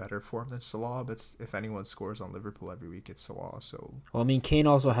is in better form than Salah, but if anyone scores on Liverpool every week, it's Salah. So Kane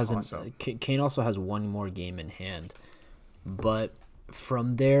also has one more game in hand, but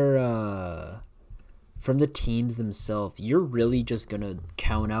from the teams themselves, you're really just gonna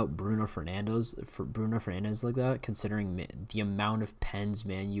count out Bruno Fernandes like that, considering the amount of pens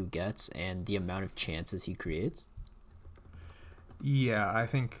Man U gets and the amount of chances he creates. Yeah, I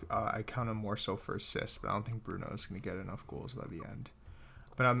think I count him more so for assists, but I don't think Bruno is going to get enough goals by the end.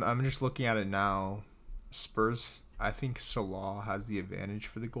 But I'm just looking at it now. Spurs, I think Salah has the advantage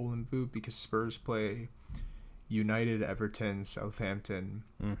for the Golden Boot because Spurs play United, Everton, Southampton,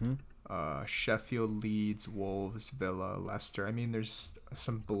 Sheffield, Leeds, Wolves, Villa, Leicester. There's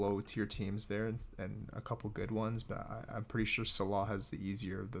some below tier teams there and a couple good ones, but I'm pretty sure Salah has the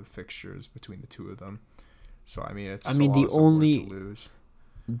easier of the fixtures between the two of them. So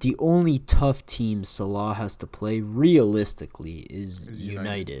the only tough team Salah has to play realistically is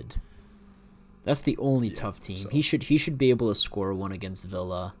United. That's the only tough team. So. He should be able to score one against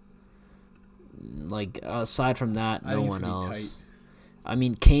Villa. Like aside from that, no one else.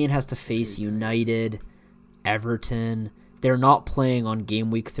 Kane has to face United, Everton. They're not playing on game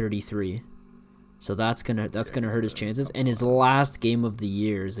week 33. So that's gonna hurt his chances. And his last game of the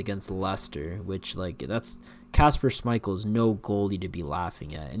year is against Leicester, which that's Kasper Schmeichel's no goalie to be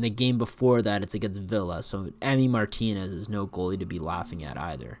laughing at. And the game before that, it's against Villa, so Emi Martinez is no goalie to be laughing at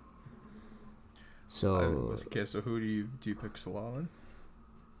either. So so who do you pick, Salah in?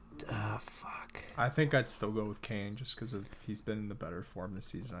 Fuck. I think I'd still go with Kane just because he's been in the better form this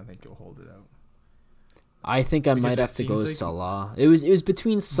season. I think he'll hold it out. I think I might have to go with Salah. It was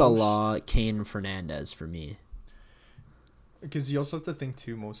between Salah, Kane, and Fernandes for me. Because you also have to think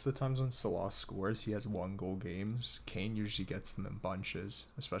too. Most of the times when Salah scores, he has 1-goal games. Kane usually gets them in bunches,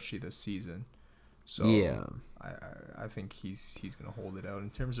 especially this season. So yeah, I think he's gonna hold it out in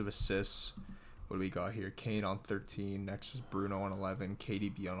terms of assists. What do we got here? Kane on 13. Next is Bruno on 11.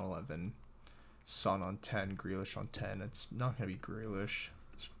 KDB on 11. Son on 10. Grealish on 10. It's not gonna be Grealish.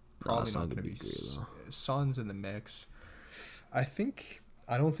 Probably not going to be Son's in the mix. I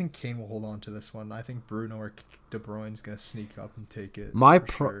don't think Kane will hold on to this one. I think Bruno or De Bruyne's going to sneak up and take it.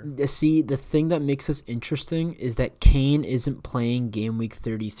 See, the thing that makes this interesting is that Kane isn't playing game week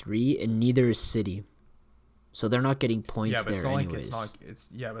 33 and neither is City. So they're not getting points there anyways. But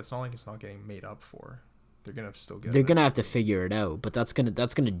it's not like it's not getting made up for. They're going to still get They're going to have to figure it out, but that's going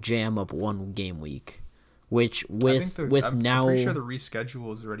to jam up one game week. Which I'm pretty sure the reschedule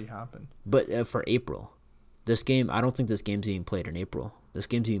has already happened. But for April, I don't think this game's being played in April. This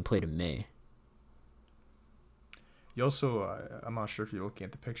game's being played in May. You also, I'm not sure if you're looking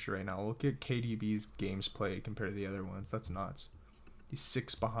at the picture right now. Look at KDB's games played compared to the other ones. That's nuts. He's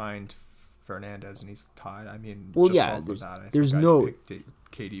 6 behind Fernandes and he's tied. There's no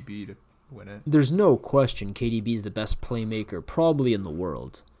KDB to win it. There's no question KDB is the best playmaker probably in the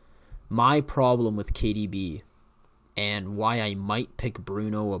world. My problem with KDB and why I might pick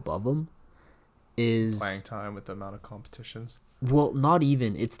Bruno above him is playing time with the amount of competitions. Well, not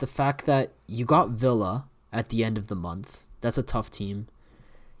even. It's the fact that you got Villa at the end of the month. That's a tough team.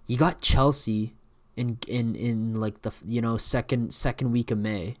 You got Chelsea in like the second week of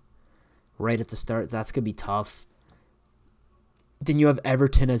May, right at the start. That's gonna be tough. Then you have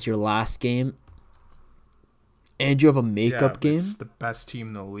Everton as your last game. And you have a makeup game? It's the best team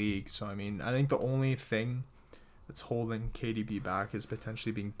in the league. So, I think the only thing that's holding KDB back is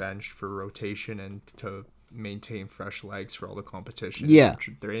potentially being benched for rotation and to maintain fresh legs for all the competition. Yeah.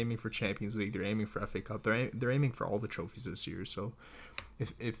 They're aiming for Champions League. They're aiming for FA Cup. They're aiming for all the trophies this year. So,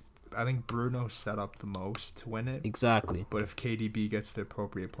 if Bruno set up the most to win it. Exactly. But if KDB gets the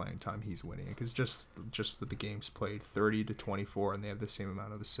appropriate playing time, he's winning it. Because just with the games played, 30 to 24, and they have the same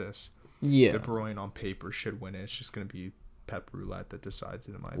amount of assists. Yeah. De Bruyne on paper should win it. It's just going to be Pep Roulette that decides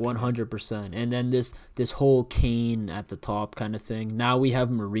it, in my opinion. 100%. And then this whole Kane at the top kind of thing. Now we have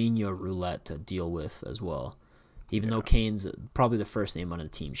Mourinho Roulette to deal with as well. Even though Kane's probably the first name on the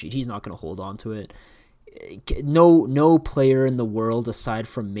team sheet, he's not going to hold on to it. No player in the world aside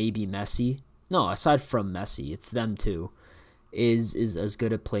from maybe Messi. No, aside from Messi, it's them two. Is as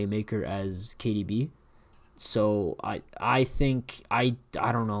good a playmaker as KDB. So I think I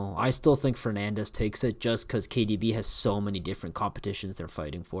don't know. I still think Fernandes takes it just because KDB has so many different competitions they're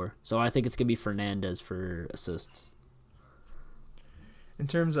fighting for. So I think it's gonna be Fernandes for assists. In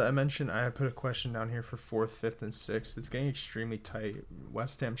terms of, I mentioned, I put a question down here for 4th, 5th, and 6th. It's getting extremely tight.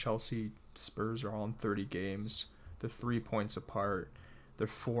 West Ham, Chelsea, Spurs are all in 30 games. They're 3 points apart. Their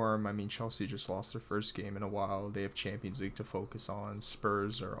form, I mean, Chelsea just lost their first game in a while. They have Champions League to focus on.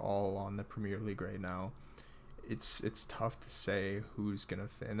 Spurs are all on the Premier League right now. It's tough to say who's gonna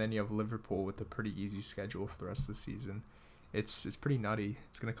fit. And then you have Liverpool with a pretty easy schedule for the rest of the season. It's pretty nutty.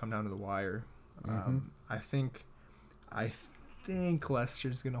 It's gonna come down to the wire. I think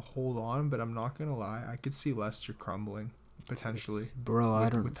Leicester's gonna hold on, but I'm not gonna lie. I could see Leicester crumbling potentially. Bro, I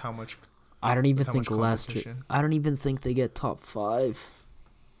don't even think Leicester. I don't even think they get top 5.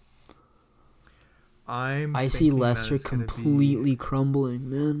 I see Leicester completely crumbling,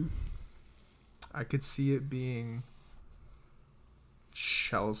 man. I could see it being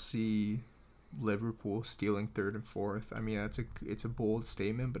Chelsea, Liverpool stealing 3rd and 4th. I mean, it's a bold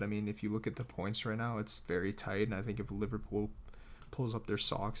statement, but I mean, if you look at the points right now, it's very tight. And I think if Liverpool pulls up their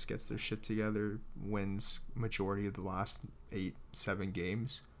socks, gets their shit together, wins majority of the last 8-7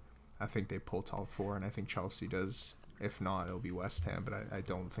 games, I think they pull top 4. And I think Chelsea does. If not, it'll be West Ham. But I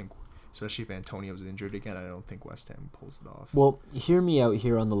don't think, especially if Antonio's injured again, I don't think West Ham pulls it off. Well, hear me out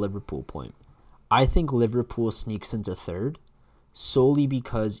here on the Liverpool point. I think Liverpool sneaks into 3rd solely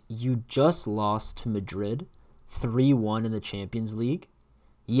because you just lost to Madrid 3-1 in the Champions League.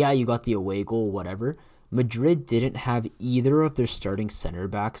 Yeah, you got the away goal, whatever. Madrid didn't have either of their starting center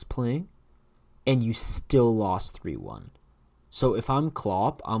backs playing, and you still lost 3-1. So if I'm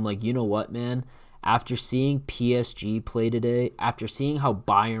Klopp, I'm like, you know what, man? After seeing PSG play today, after seeing how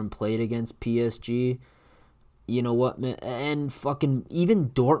Bayern played against PSG, you know what, man? And fucking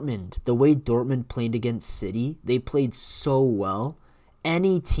even Dortmund, the way Dortmund played against City, they played so well.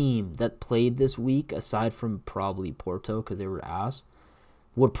 Any team that played this week, aside from probably Porto because they were ass,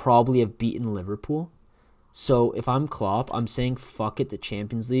 would probably have beaten Liverpool. So if I'm Klopp, I'm saying fuck it, the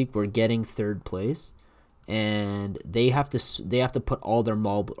Champions League. We're getting 3rd place, and they have to put all their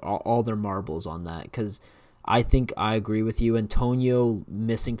marbles on that because I think I agree with you. Antonio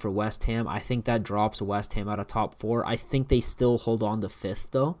missing for West Ham. I think that drops West Ham out of top 4. I think they still hold on to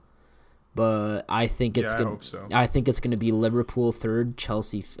 5th though, but I think it's gonna. I hope so. I think it's gonna be Liverpool 3rd,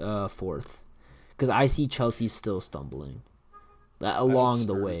 Chelsea 4th, because I see Chelsea still stumbling along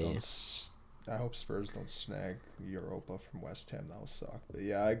the way. I hope Spurs don't snag Europa from West Ham. That'll suck. But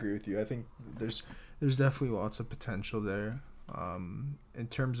yeah, I agree with you. I think there's definitely lots of potential there. In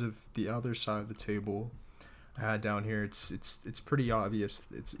terms of the other side of the table, I had down here, it's pretty obvious.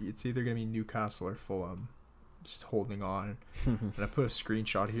 It's either gonna be Newcastle or Fulham, just holding on. And I put a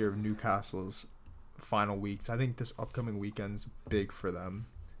screenshot here of Newcastle's final weeks. I think this upcoming weekend's big for them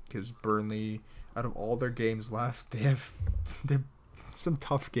because Burnley, out of all their games left, they're some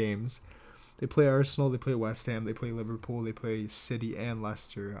tough games. They play Arsenal, they play West Ham, they play Liverpool, they play City and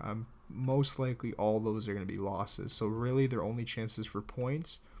Leicester. Most likely all those are going to be losses. So really their only chances for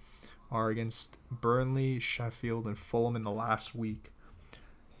points are against Burnley, Sheffield, and Fulham in the last week.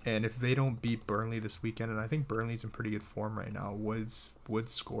 And if they don't beat Burnley this weekend, and I think Burnley's in pretty good form right now, Wood's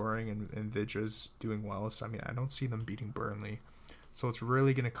scoring and Vidja's doing well. So, I mean, I don't see them beating Burnley. So it's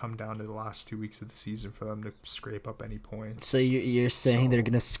really going to come down to the last 2 weeks of the season for them to scrape up any points. So you're saying they're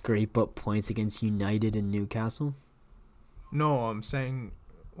going to scrape up points against United and Newcastle? No, I'm saying,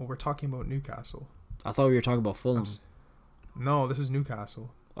 well, we're talking about Newcastle. I thought we were talking about Fulham. No, this is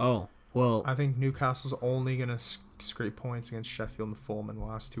Newcastle. Oh, well. I think Newcastle's only going to scrape points against Sheffield and Fulham in the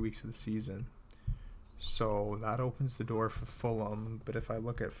last 2 weeks of the season. So that opens the door for Fulham. But if I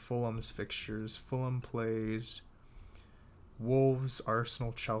look at Fulham's fixtures, Fulham plays Wolves,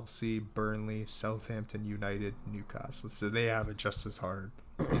 Arsenal, Chelsea, Burnley, Southampton, United, Newcastle. So they have it just as hard.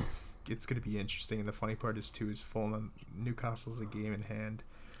 It's going to be interesting. And the funny part is Fulham, Newcastle's a game in hand.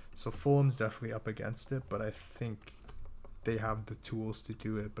 So Fulham's definitely up against it, but I think they have the tools to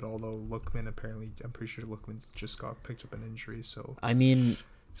do it. But although Lookman, apparently, I'm pretty sure Lookman's just got picked up an injury. So I mean,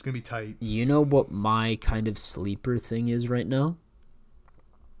 It's gonna be tight. You know what my kind of sleeper thing is right now?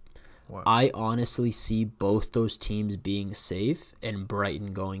 What? I honestly see both those teams being safe and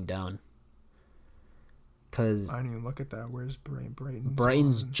Brighton going down. Because I didn't even look at that. Where's Brighton?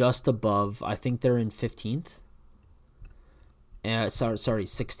 Brighton's just above. I think they're in 15th. Sorry,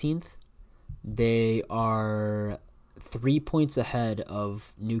 16th. They are 3 points ahead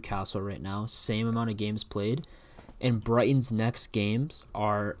of Newcastle right now. Same amount of games played. And Brighton's next games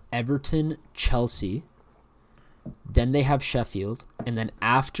are Everton, Chelsea. Then they have Sheffield. And then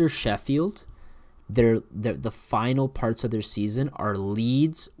after Sheffield, the final parts of their season are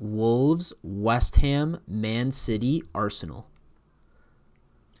Leeds, Wolves, West Ham, Man City, Arsenal.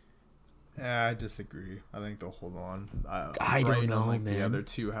 Yeah, I disagree. I think they'll hold on. I don't know, like man. The other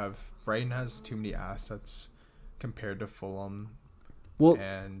two have Brighton has too many assets compared to Fulham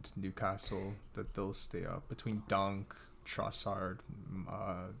and Newcastle that they'll stay up. Between Dunk, Trossard,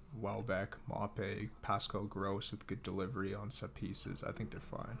 Welbeck, Maupay, Pascal Gross with good delivery on set pieces, I think they're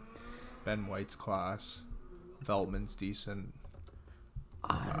fine. Ben White's class, Veltman's decent.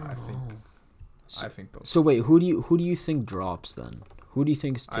 I think those. So wait, who do you think drops then? Who do you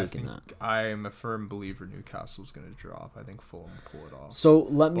think's taking that? I am a firm believer Newcastle's going to drop. I think Fulham pull it off. So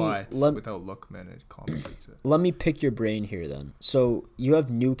without Lookman, it complicates it. Let me pick your brain here then. So you have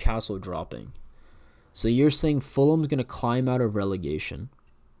Newcastle dropping. So you're saying Fulham's going to climb out of relegation.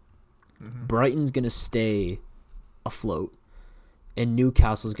 Mm-hmm. Brighton's going to stay afloat. And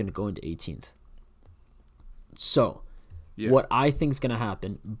Newcastle's going to go into 18th. So, what I think is going to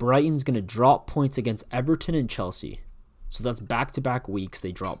happen, Brighton's going to drop points against Everton and Chelsea. So that's back-to-back weeks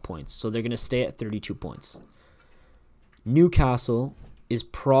they drop points. So they're going to stay at 32 points. Newcastle is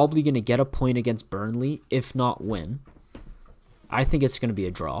probably going to get a point against Burnley, if not win. I think it's going to be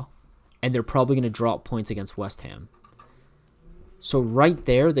a draw. And they're probably going to drop points against West Ham. So right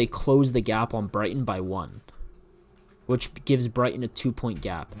there, they close the gap on Brighton by 1, which gives Brighton a 2-point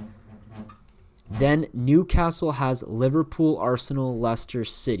gap. Then Newcastle has Liverpool, Arsenal, Leicester,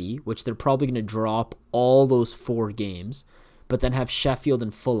 City, which they're probably going to drop all those 4 games, but then have Sheffield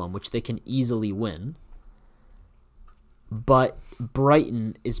and Fulham, which they can easily win. But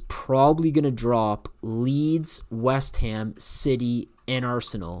Brighton is probably going to drop Leeds, West Ham, City, and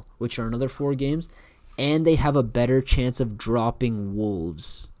Arsenal, which are another 4 games, and they have a better chance of dropping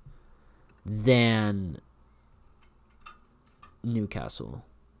Wolves than Newcastle.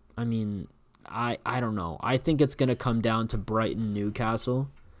 I mean, I don't know. I think it's going to come down to Brighton, Newcastle.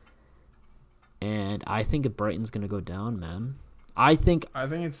 And I think if Brighton's going to go down, man. I think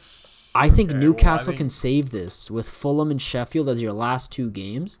Newcastle can save this with Fulham and Sheffield as your last 2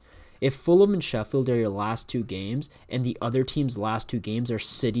 games. If Fulham and Sheffield are your last 2 games and the other team's last 2 games are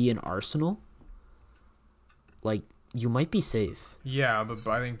City and Arsenal, like, you might be safe. Yeah, but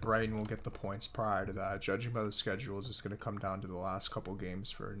I think Brighton will get the points prior to that. Judging by the schedule, it's just going to come down to the last couple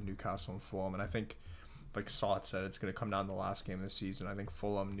games for Newcastle and Fulham. And I think, like Sot said, it's going to come down to the last game of the season. I think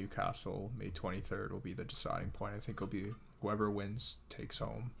Fulham, Newcastle, May 23rd will be the deciding point. I think it'll be whoever wins takes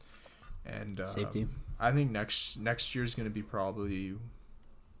home. And safety. I think next year is going to be probably,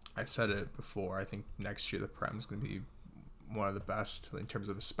 I said it before, I think next year the Prem is going to be one of the best in terms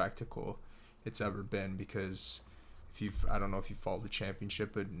of a spectacle it's ever been, because I don't know if you follow the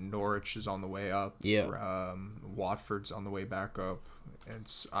Championship, but Norwich is on the way up. Yeah. Watford's on the way back up.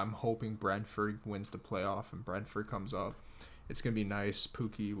 And I'm hoping Brentford wins the playoff and Brentford comes up. It's going to be nice.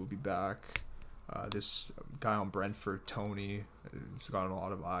 Pookie will be back. This guy on Brentford, Tony, has gotten a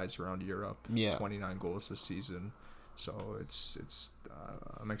lot of eyes around Europe. Yeah. 29 goals this season. So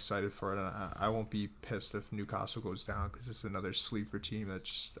I'm excited for it, and I won't be pissed if Newcastle goes down, because it's another sleeper team that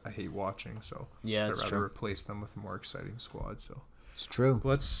I hate watching. So yeah, I'd rather replace them with a more exciting squad. So it's true.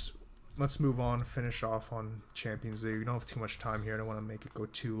 Let's move on. Finish off on Champions League. We don't have too much time here. I don't want to make it go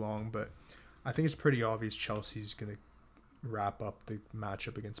too long, but I think it's pretty obvious Chelsea's gonna wrap up the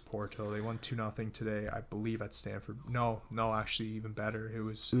matchup against Porto. They won 2-0 today, I believe, at Stamford. No, actually, even better. It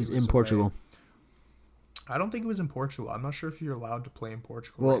was in Portugal. Away. I don't think it was in Portugal. I'm not sure if you're allowed to play in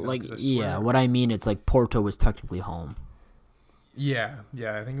Portugal. Well, right now, what I mean, it's like Porto was technically home. Yeah,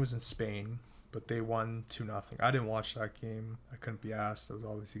 I think it was in Spain, but they won 2-0. I didn't watch that game. I couldn't be asked. I was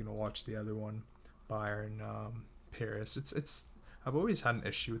obviously going to watch the other one, Bayern, Paris. It's. I've always had an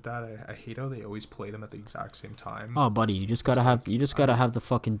issue with that. I hate how they always play them at the exact same time. Oh, buddy, you just gotta have the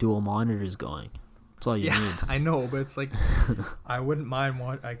fucking dual monitors going. That's all you need. I know, but it's like I wouldn't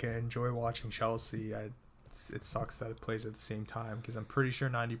mind. I can enjoy watching Chelsea. It sucks that it plays at the same time, because I'm pretty sure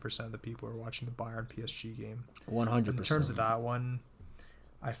 90% of the people are watching the Bayern PSG game. 100%. In terms of that one,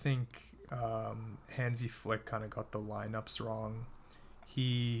 I think Hansi Flick kind of got the lineups wrong.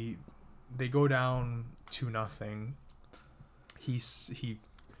 They go down 2-0. He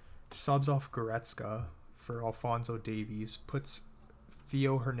subs off Goretzka for Alphonso Davies, puts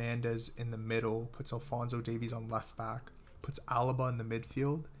Theo Hernandez in the middle, puts Alphonso Davies on left back, puts Alaba in the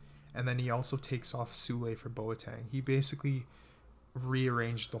midfield, and then he also takes off Sule for Boateng. He basically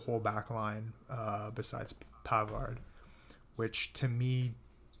rearranged the whole back line besides Pavard, which to me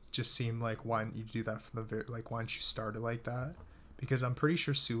just seemed like, why didn't you do that from the why didn't you start it like that? Because I'm pretty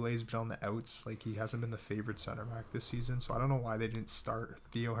sure Sule's been on the outs. Like, he hasn't been the favorite center back this season. So I don't know why they didn't start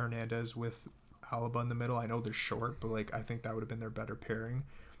Theo Hernandez with Alaba in the middle. I know they're short, but like, I think that would have been their better pairing.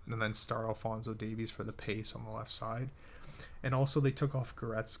 And then start Alphonso Davies for the pace on the left side. And also they took off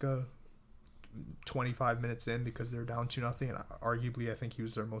Goretzka 25 minutes in because they're down 2-0. And arguably, I think he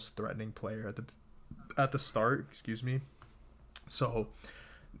was their most threatening player at the start. Excuse me. So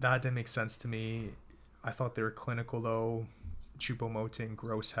that didn't make sense to me. I thought they were clinical though. Choupo-Moting,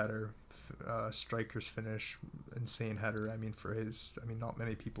 gross header, striker's finish, insane header. Not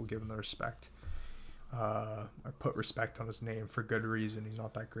many people give him the respect, or put respect on his name for good reason. He's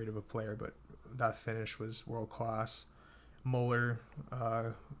not that great of a player, but that finish was world class. Muller,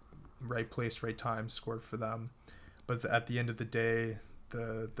 right place, right time, scored for them. But at the end of the day,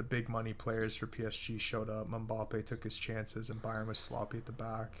 the big money players for PSG showed up. Mbappe took his chances, and Bayern was sloppy at the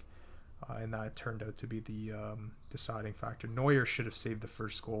back. And that turned out to be the deciding factor. Neuer should have saved the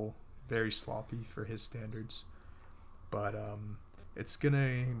first goal. Very sloppy for his standards. But it's going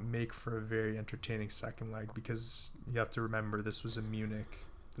to make for a very entertaining second leg because you have to remember this was in Munich.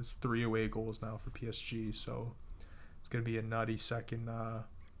 That's 3 away goals now for PSG. So it's going to be a nutty second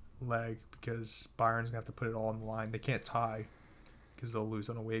leg because Bayern's going to have to put it all on the line. They can't tie because they'll lose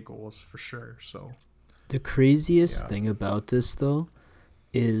on away goals for sure. So the craziest thing about this, though,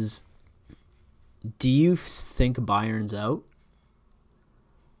 is... Do you think Bayern's out?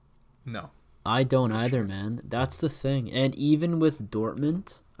 No. I don't either, man. That's the thing. And even with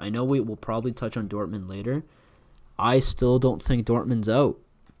Dortmund, I know we will probably touch on Dortmund later, I still don't think Dortmund's out.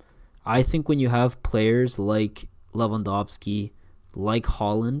 I think when you have players like Lewandowski, like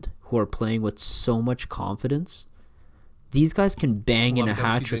Haaland, who are playing with so much confidence, these guys can bang in a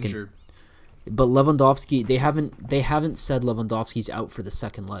hat-trick. But Lewandowski, they haven't said Lewandowski's out for the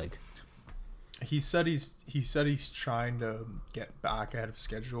second leg. He said he's trying to get back ahead of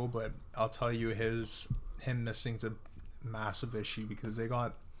schedule, but I'll tell you him missing's a massive issue because they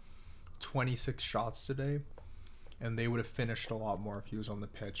got 26 shots today, and they would have finished a lot more if he was on the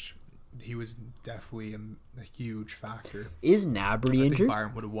pitch. He was definitely a huge factor. Is Gnabry injured? I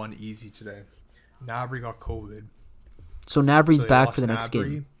think Bayern would have won easy today. Gnabry got COVID. So Gnabry's back for the next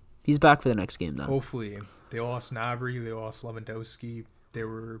game. He's back for the next game, then. Hopefully. They lost Gnabry. They lost Lewandowski. They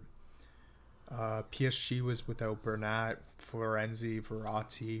were... PSG was without Bernat, Florenzi,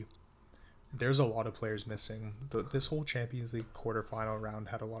 Verratti. There's a lot of players missing. This whole Champions League quarterfinal round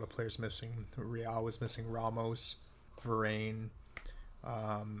had a lot of players missing. Real was missing Ramos, Varane.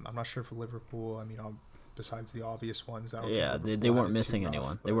 I'm not sure for Liverpool. Besides the obvious ones. They weren't missing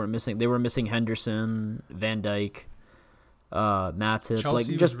anyone. They were missing Henderson, Van Dijk, Matip,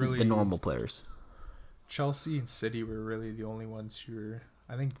 Chelsea just the normal players. Chelsea and City were really the only ones who were.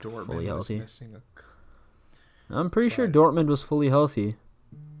 I think Dortmund fully healthy. Was missing I'm pretty sure Dortmund was fully healthy.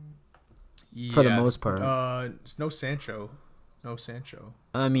 For the most part. No Sancho.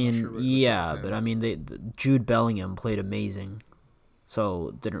 Jude Bellingham played amazing. So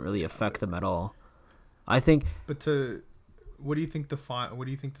it didn't really affect them at all. I think. But what do you think the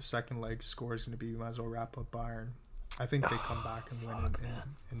second leg score is going to be? You might as well wrap up Bayern. I think they come back and win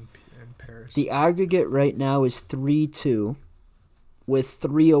in Paris. The aggregate right now is 3-2. With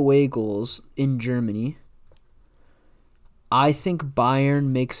 3 away goals in Germany. I think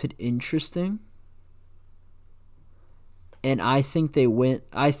Bayern makes it interesting. And I think they win.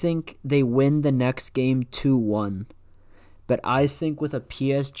 I think they win the next game 2-1. But I think with a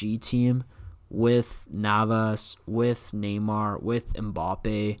PSG team, with Navas, with Neymar, with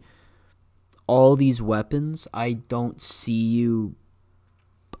Mbappe, all these weapons, I don't see you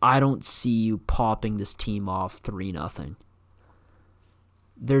popping this team off 3-0.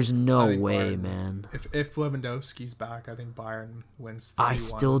 There's no way, man. If Lewandowski's back, I think Bayern wins 3-1. I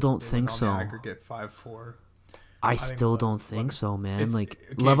still don't think so. Aggregate 5-4. I still don't think so, man.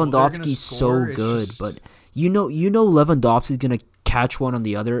 Lewandowski's so good, but you know Lewandowski's gonna catch one on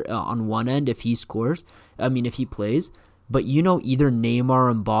the other on one end if he scores. If he plays. But either Neymar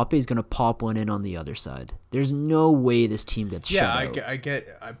or Mbappe is gonna pop one in on the other side. There's no way this team gets shut out. I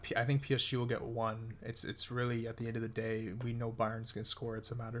think PSG will get one. It's really at the end of the day, we know Bayern's gonna score.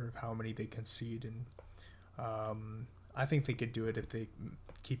 It's a matter of how many they concede, and I think they could do it if they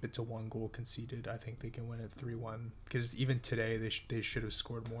keep it to 1 goal conceded. I think they can win it 3-1. Because even today, they should have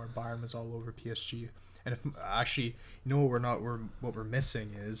scored more. Bayern was all over PSG. And if actually, you know what we're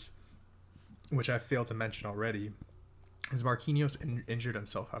missing is, which I failed to mention already, is Marquinhos injured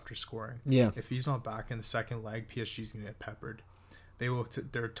himself after scoring. Yeah. If he's not back in the second leg, PSG's gonna get peppered.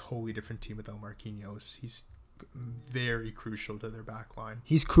 They're a totally different team without Marquinhos. He's very crucial to their back line.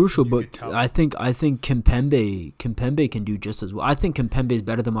 He's crucial, but I think Kimpembe can do just as well. I think Kimpembe is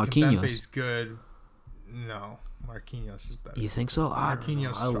better than Marquinhos. Kimpembe's good. No, Marquinhos is better. You think so?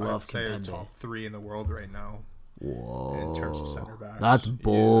 Marquinhos I love Kimpembe. Top 3 in the world right now. Whoa. In terms of center backs. That's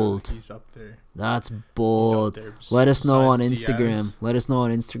bold. Yeah, he's up there. That's bold. There. Let us know on Instagram. Diaz. Let us know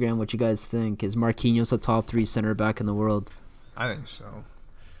on Instagram what you guys think. Is Marquinhos a top 3 center back in the world? I think so.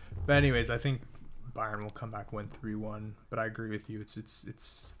 But anyways, I think Bayern will come back, win 3-1. But I agree with you.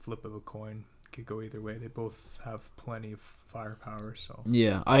 It's flip of a coin. It could go either way. They both have plenty of firepower. So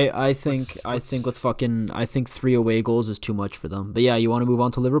yeah, I think 3 away goals is too much for them. But yeah, you want to move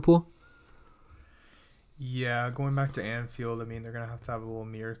on to Liverpool? Yeah, going back to Anfield, I mean, they're going to have a little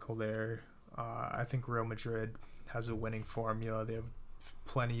miracle there. I think Real Madrid has a winning formula. They have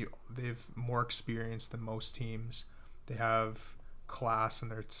more experience than most teams. They have class in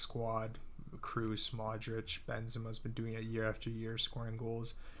their squad. Kroos, Modric, Benzema's been doing it year after year, scoring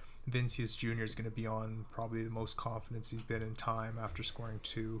goals. Vinicius Jr. is going to be on probably the most confidence he's been in time after scoring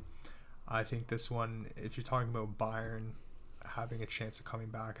 2. I think this one, if you're talking about Bayern having a chance of coming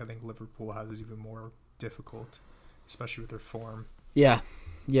back, I think Liverpool has it even more difficult, especially with their form. Yeah.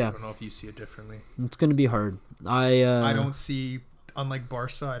 I don't know if you see it differently. It's going to be hard. I don't see, unlike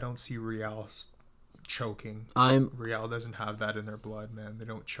Barca, I don't see Real choking. Real doesn't have that in their blood, man. They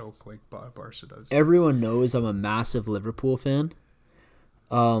don't choke like Barca does. Everyone knows I'm a massive Liverpool fan.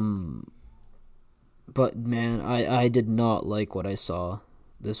 But man, I did not like what I saw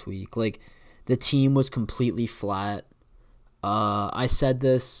this week. Like, the team was completely flat. I said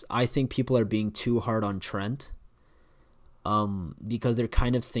this, I think people are being too hard on Trent. Because they're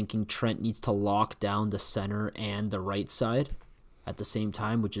kind of thinking Trent needs to lock down the center and the right side at the same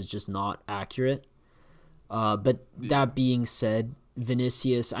time, which is just not accurate. But that being said,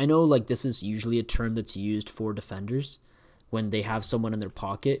 Vinicius, I know like this is usually a term that's used for defenders when they have someone in their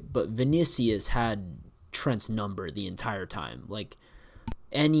pocket, but Vinicius had Trent's number the entire time. Like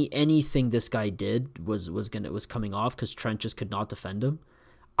anything this guy did was coming off because Trent just could not defend him.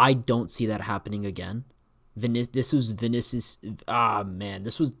 I don't see that happening again. This was Vinicius.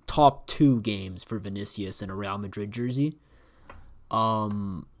 This was top 2 games for Vinicius in a Real Madrid jersey.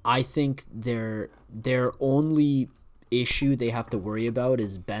 I think their only issue they have to worry about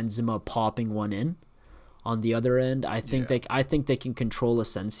is Benzema popping one in. On the other end, I think they can control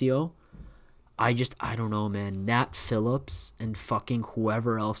Asensio. I don't know, man. Nat Phillips and fucking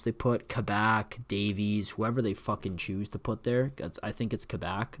whoever else they put, Kabak, Davies, whoever they fucking choose to put there. I think it's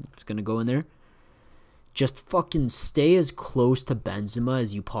Kabak. It's gonna go in there. Just fucking stay as close to Benzema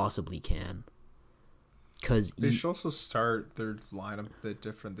as you possibly can. Because they should also start their lineup a bit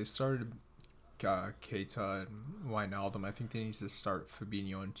different. They started Keita and Wijnaldum. I think they need to start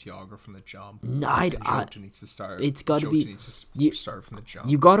Fabinho and Thiago from the jump. Jota needs to start. It's got to be. Needs to start from the jump.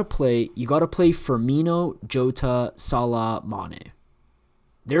 You gotta play Firmino, Jota, Salah, Mane.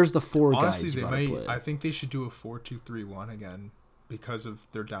 There's the 4 Honestly, guys. Honestly, I think they should do a 4-2-3-1 again because of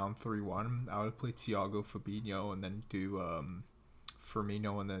they're down 3-1. I would play Thiago, Fabinho, and then do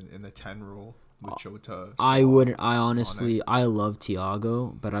Firmino in the 10 role. With Jota, I honestly love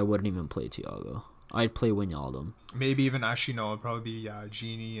Thiago, but I wouldn't even play Thiago. I'd play Wijnaldum. Maybe even actually no, it'd probably be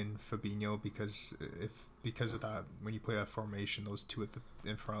Gini and Fabinho because of that when you play that formation, those two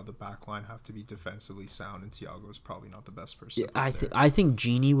in front of the back line have to be defensively sound, and Thiago's probably not the best person. Yeah, I think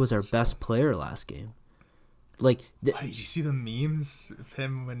Gini was our best player last game. Like, did you see the memes of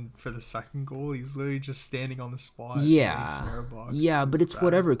him for the second goal? He's literally just standing on the spot. Yeah, but it's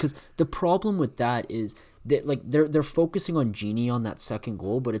whatever. Because the problem with that is that like they're focusing on Gini on that second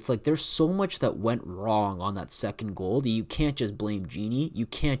goal, but it's like there's so much that went wrong on that second goal that you can't just blame Gini. You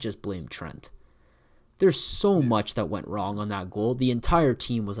can't just blame Trent. There's so much that went wrong on that goal. The entire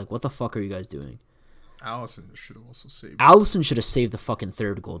team was like, "What the fuck are you guys doing?" Alisson should have also saved. Alisson should have saved the fucking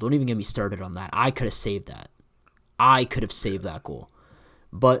third goal. Don't even get me started on that. I could have saved that. I could have saved that goal.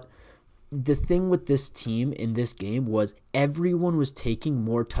 But the thing with this team in this game was everyone was taking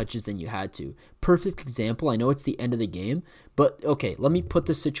more touches than you had to. Perfect example, I know it's the end of the game, but okay, let me put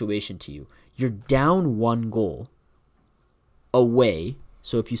the situation to you. You're down 1 goal away,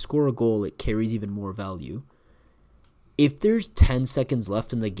 so if you score a goal, it carries even more value. If there's 10 seconds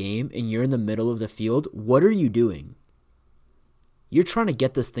left in the game and you're in the middle of the field, what are you doing? you're trying to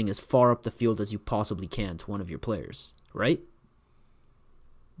get this thing as far up the field as you possibly can to one of your players, right?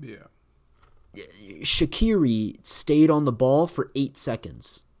 Yeah. Shaqiri stayed on the ball for 8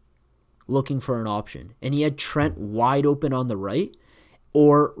 seconds looking for an option, and he had Trent wide open on the right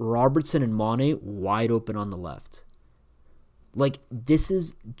or Robertson and Mane wide open on the left. Like, this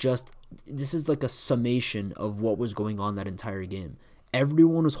is like a summation of what was going on that entire game.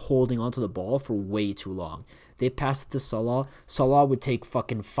 Everyone was holding onto the ball for way too long. They passed it to Salah. Salah would take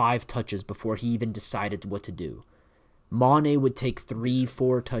fucking 5 touches before he even decided what to do. Mane would take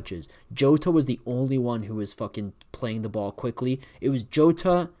 3-4 touches. Jota was the only one who was fucking playing the ball quickly. It was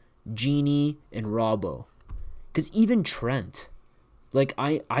Jota, Genie, and Robbo. Because even Trent, like,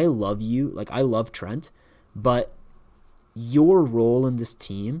 I love you. Like, I love Trent. But your role in this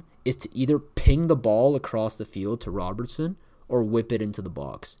team is to either ping the ball across the field to Robertson or whip it into the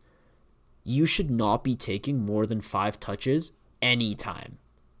box. You should not be taking more than 5 touches anytime.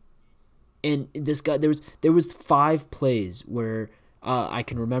 And this guy, there was 5 plays where I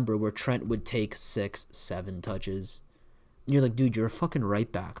can remember where Trent would take 6, 7 touches. And you're like, dude, you're a fucking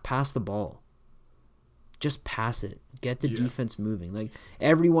right back. Pass the ball. Just pass it. Get the defense moving. Like,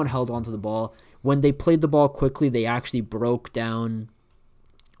 everyone held onto the ball. When they played the ball quickly, they actually broke down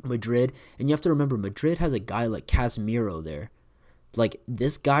Madrid. And you have to remember, Madrid has a guy like Casemiro there. Like,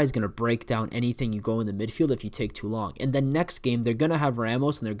 this guy's going to break down anything you go in the midfield if you take too long. And then next game, they're going to have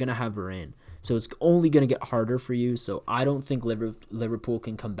Ramos and they're going to have Varane. So it's only going to get harder for you. So I don't think Liverpool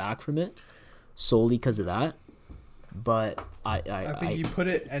can come back from it solely because of that. But I think you put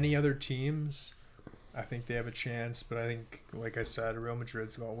it any other teams, I think they have a chance. But I think, like I said, Real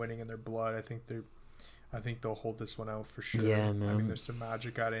Madrid's got winning in their blood. I think they'll hold this one out for sure. Yeah, man. I mean, there's some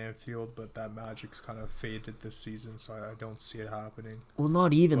magic at Anfield, but that magic's kind of faded this season, so I don't see it happening. Well,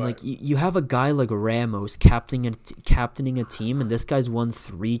 not even. But, like, you have a guy like Ramos captaining a team, and this guy's won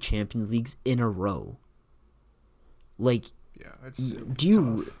 3 Champions Leagues in a row. Like, yeah,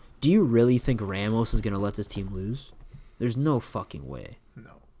 do you really think Ramos is going to let this team lose? There's no fucking way.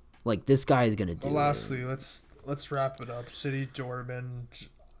 No. Like, this guy is going to do it. Well, lastly, let's wrap it up. City, Dortmund.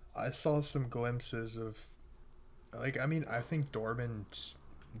 I saw some glimpses of, like, I mean, I think Dortmund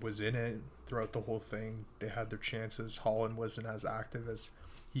was in it throughout the whole thing. They had their chances. Haaland wasn't as active as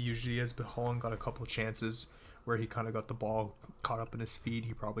he usually is, but Haaland got a couple chances where he kind of got the ball caught up in his feet.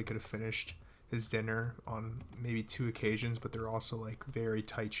 He probably could have finished his dinner on maybe 2 occasions, but they're also, like, very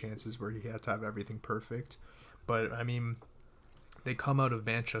tight chances where he had to have everything perfect. But, I mean, they come out of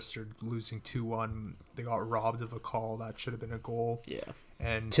Manchester losing 2-1. They got robbed of a call. That should have been a goal. Yeah.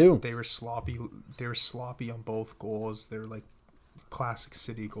 And 2. They were sloppy. They were sloppy on both goals. They were like classic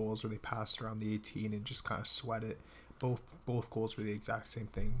City goals where they passed around the 18 and just kind of sweat it. Both goals were the exact same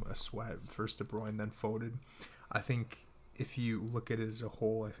thing. A sweat. First De Bruyne, then Foden. I think if you look at it as a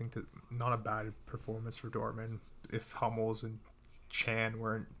whole, I think that not a bad performance for Dortmund. If Hummels and Chan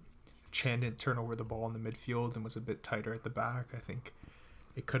didn't turn over the ball in the midfield and was a bit tighter at the back, I think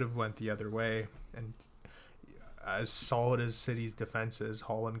it could have went the other way. And as solid as City's defense is,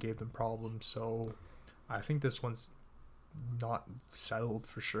 Haaland gave them problems. So I think this one's not settled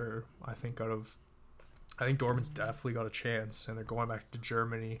for sure. I think Dortmund's definitely got a chance, and they're going back to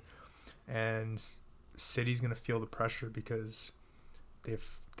Germany, and City's gonna feel the pressure because they've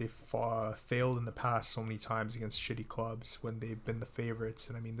failed in the past so many times against shitty clubs when they've been the favorites.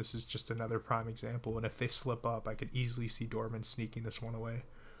 And I mean, this is just another prime example. And if they slip up, I could easily see Dortmund sneaking this one away.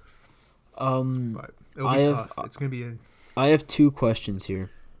 But it'll be tough. It's gonna be. I have 2 questions here.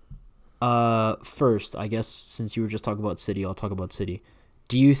 First, I guess since you were just talking about City, I'll talk about City.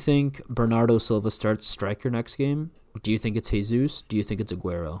 Do you think Bernardo Silva starts striker next game? Do you think it's Jesus? Do you think it's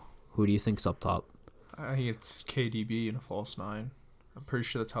Aguero? Who do you think's up top? I think it's KDB and a false 9. I'm pretty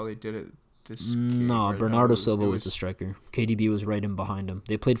sure that's how they did it this game. No, Bernardo Silva was the striker. KDB was right in behind him.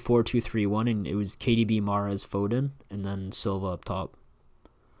 They played 4-2-3-1, and it was KDB, Mahrez, Foden, and then Silva up top.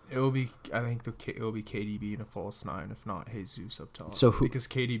 It will be KDB and a false 9, if not Jesus up top. So because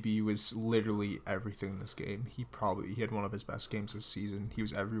KDB was literally everything in this game. He had one of his best games this season. He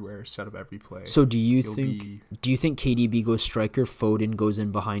was everywhere, set up every play. So do you think KDB goes striker, Foden goes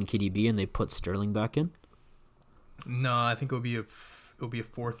in behind KDB, and they put Sterling back in? No, I think it'll be a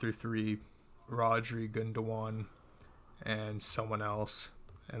 4-3-3, Rodri, Gundogan, and someone else,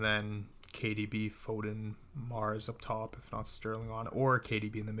 and then KDB, Foden, Mahrez up top, if not Sterling on, or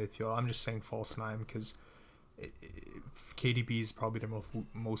KDB in the midfield. I'm just saying false 9 because KDB is probably their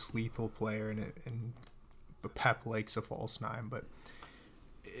most lethal player, and Pep likes a false 9, but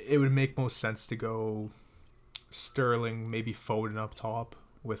it would make most sense to go Sterling, maybe Foden up top,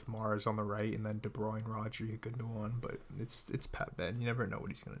 with Mars on the right, and then De Bruyne, Rodri, Gundogan. But it's Pep, man. You never know what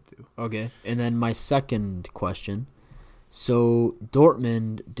he's gonna do. Okay, and then my second question. So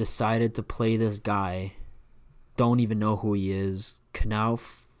Dortmund decided to play this guy. Don't even know who he is.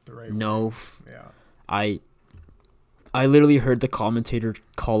 Knauf. Nof. Yeah. I literally heard the commentator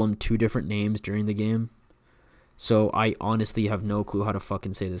call him 2 different names during the game. So I honestly have no clue how to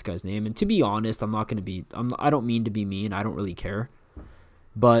fucking say this guy's name. And to be honest, I don't mean to be mean. I don't really care.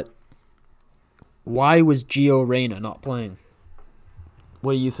 But why was Gio Reyna not playing?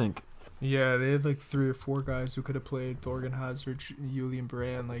 What do you think? Yeah, they had like 3 or 4 guys who could have played. Thorgan Hazard, Julian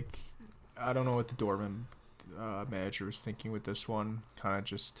Brand. Like, I don't know what the Dortmund manager was thinking with this one. Kind of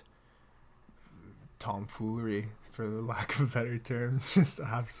just tomfoolery, for the lack of a better term. Just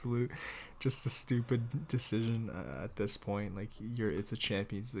a stupid decision at this point. Like, it's a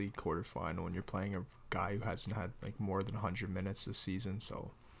Champions League quarterfinal, and you're playing a guy who hasn't had like more than 100 minutes this season.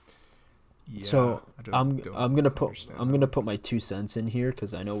 So yeah, so I'm gonna put my 2 cents in here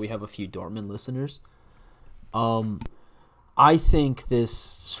because I know we have a few Dortmund listeners. I think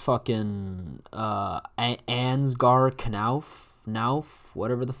this fucking Ansgar Knauf,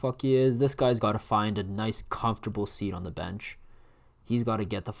 whatever the fuck he is, this guy's got to find a nice, comfortable seat on the bench. He's got to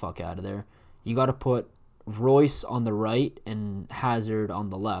get the fuck out of there. You got to put Royce on the right and Hazard on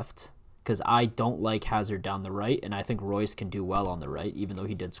the left, because I don't like Hazard down the right, and I think Royce can do well on the right, even though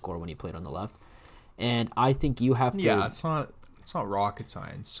he did score when he played on the left. And I think you have to... Yeah, it's not rocket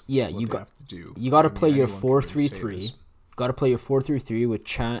science. Yeah, you got to do. You got to play your 4-3-3. Got to play your 4-3-3 with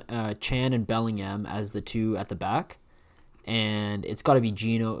Chan and Bellingham as the 2 at the back, and it's got to be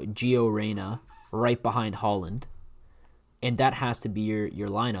Gio Reyna right behind Haaland, and that has to be your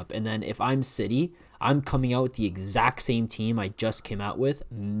lineup. And then if I'm City, I'm coming out with the exact same team I just came out with.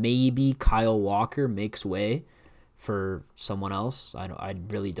 Maybe Kyle Walker makes way for someone else. I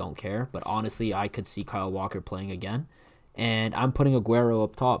really don't care, but honestly, I could see Kyle Walker playing again, and I'm putting Aguero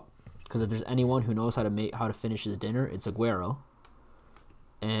up top. Because if there's anyone who knows how to finish his dinner, it's Aguero.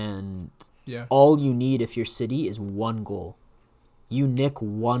 And all you need if you're City is 1 goal. You nick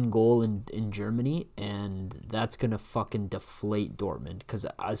 1 goal in Germany, and that's going to fucking deflate Dortmund. Because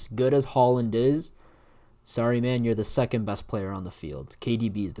as good as Haaland is, sorry, man, you're the 2nd best player on the field.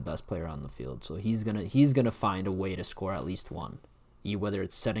 KDB is the best player on the field. So he's gonna find a way to score at least 1. Whether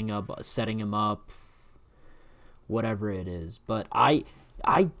it's setting him up, whatever it is. But I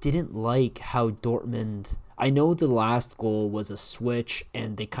didn't like how Dortmund... I know the last goal was a switch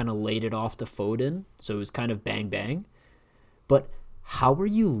and they kind of laid it off to Foden, so it was kind of bang-bang. But how are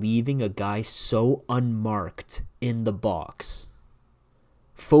you leaving a guy so unmarked in the box?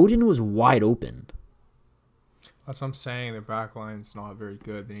 Foden was wide open. That's what I'm saying. Their back line's not very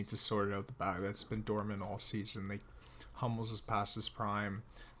good. They need to sort it out the back. That's been Dortmund all season. Hummels is past his prime.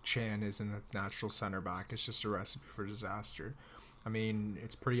 Chan isn't a natural center back. It's just a recipe for disaster. I mean,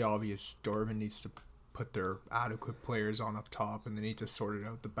 it's pretty obvious Dortmund needs to put their adequate players on up top, and they need to sort it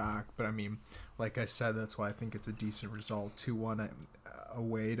out the back. But, I mean, like I said, that's why I think it's a decent result. 2-1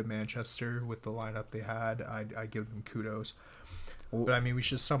 away to Manchester with the lineup they had. I give them kudos. But, I mean, we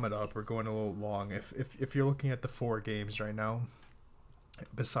should sum it up. We're going a little long. If you're looking at the 4 games right now,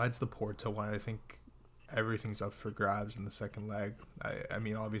 besides the Porto one, I think everything's up for grabs in the second leg. I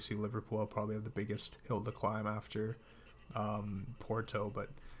mean, obviously, Liverpool will probably have the biggest hill to climb after Porto, but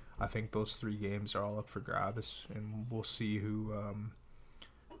I think those 3 games are all up for grabs, and we'll see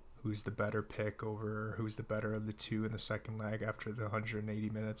who's the better pick over who's the better of the 2 in the second leg after the 180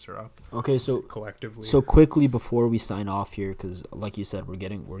 minutes are up. Okay, so collectively. So quickly before we sign off here, because like you said, we're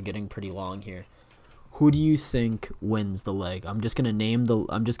getting pretty long here. Who do you think wins the leg? I'm just gonna name the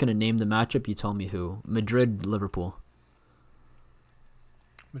matchup. You tell me who. Madrid, Liverpool.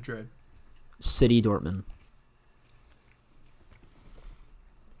 Madrid. City, Dortmund.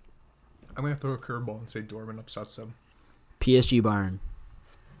 I'm going to throw a curveball and say Dortmund upsets them. PSG, Bayern.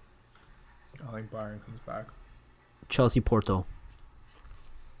 I think Bayern comes back. Chelsea, Porto.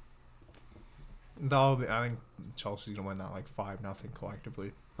 I think Chelsea's going to win that like 5-0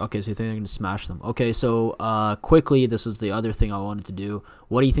 collectively. Okay, so you think they're going to smash them. Okay, so quickly, this is the other thing I wanted to do.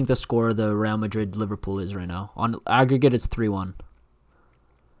 What do you think the score of the Real Madrid-Liverpool is right now? On aggregate, it's 3-1.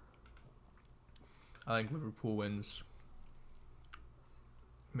 I think Liverpool wins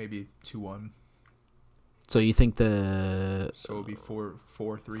maybe 2-1. So you think So it'll be 4-3.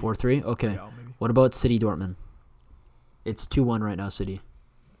 4-3? Okay. Yeah, maybe. What about City Dortmund? It's 2-1 right now, City.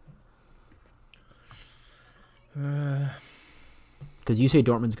 Because you say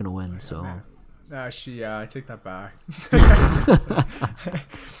Dortmund's going to win, so... Actually, yeah, I take that back.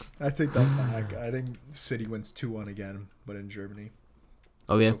 I take that back. I think City wins 2-1 again, but in Germany.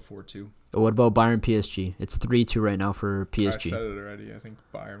 Okay. So 4-2. What about Bayern PSG? It's 3-2 right now for PSG. I said it already. I think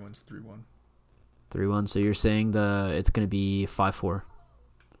Bayern wins 3-1. 3-1. So you're saying it's going to be 5-4.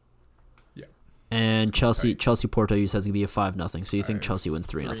 Yeah. And Chelsea Porto, you said it's going to be a 5-0. So you think Chelsea wins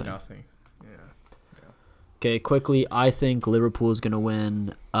 3-0? 3-0. Yeah. Okay, quickly, I think Liverpool is going to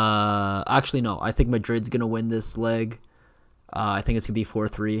win. Actually, no. I think Madrid's going to win this leg. I think it's going to be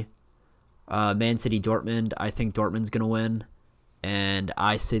 4-3. Man City Dortmund, I think Dortmund's going to win. And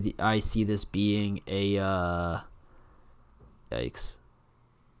I see this being a yikes.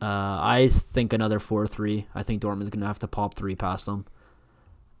 I think another 4-3. I think Dortmund's going to have to pop 3 past them.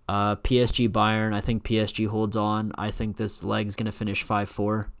 PSG Bayern, I think PSG holds on. I think this leg is going to finish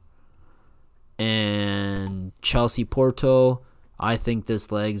 5-4. And Chelsea Porto, I think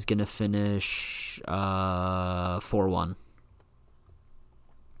this leg is going to finish 4-1.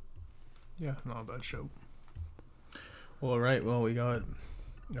 Yeah, not a bad show. Well, all right. Well, we got,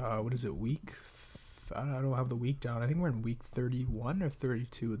 what is it, week? I don't have the week down. I think we're in week 31 or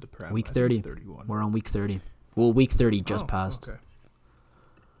 32 of the Prem. Week 30. 31. We're on week 30. Well, week 30 just passed. Okay.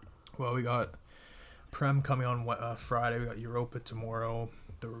 Well, we got Prem coming on Friday. We got Europa tomorrow.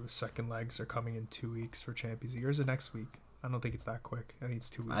 The second legs are coming in 2 weeks for Champions League. Or is it next week? I don't think it's that quick. I think it's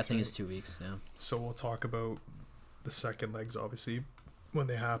 2 weeks. I think it's 2 weeks, yeah. So we'll talk about the second legs, obviously, when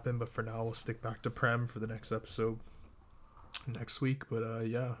they happen. But for now, we'll stick back to Prem for the next episode next week. But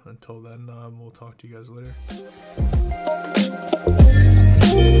yeah, until then, we'll talk to you guys later.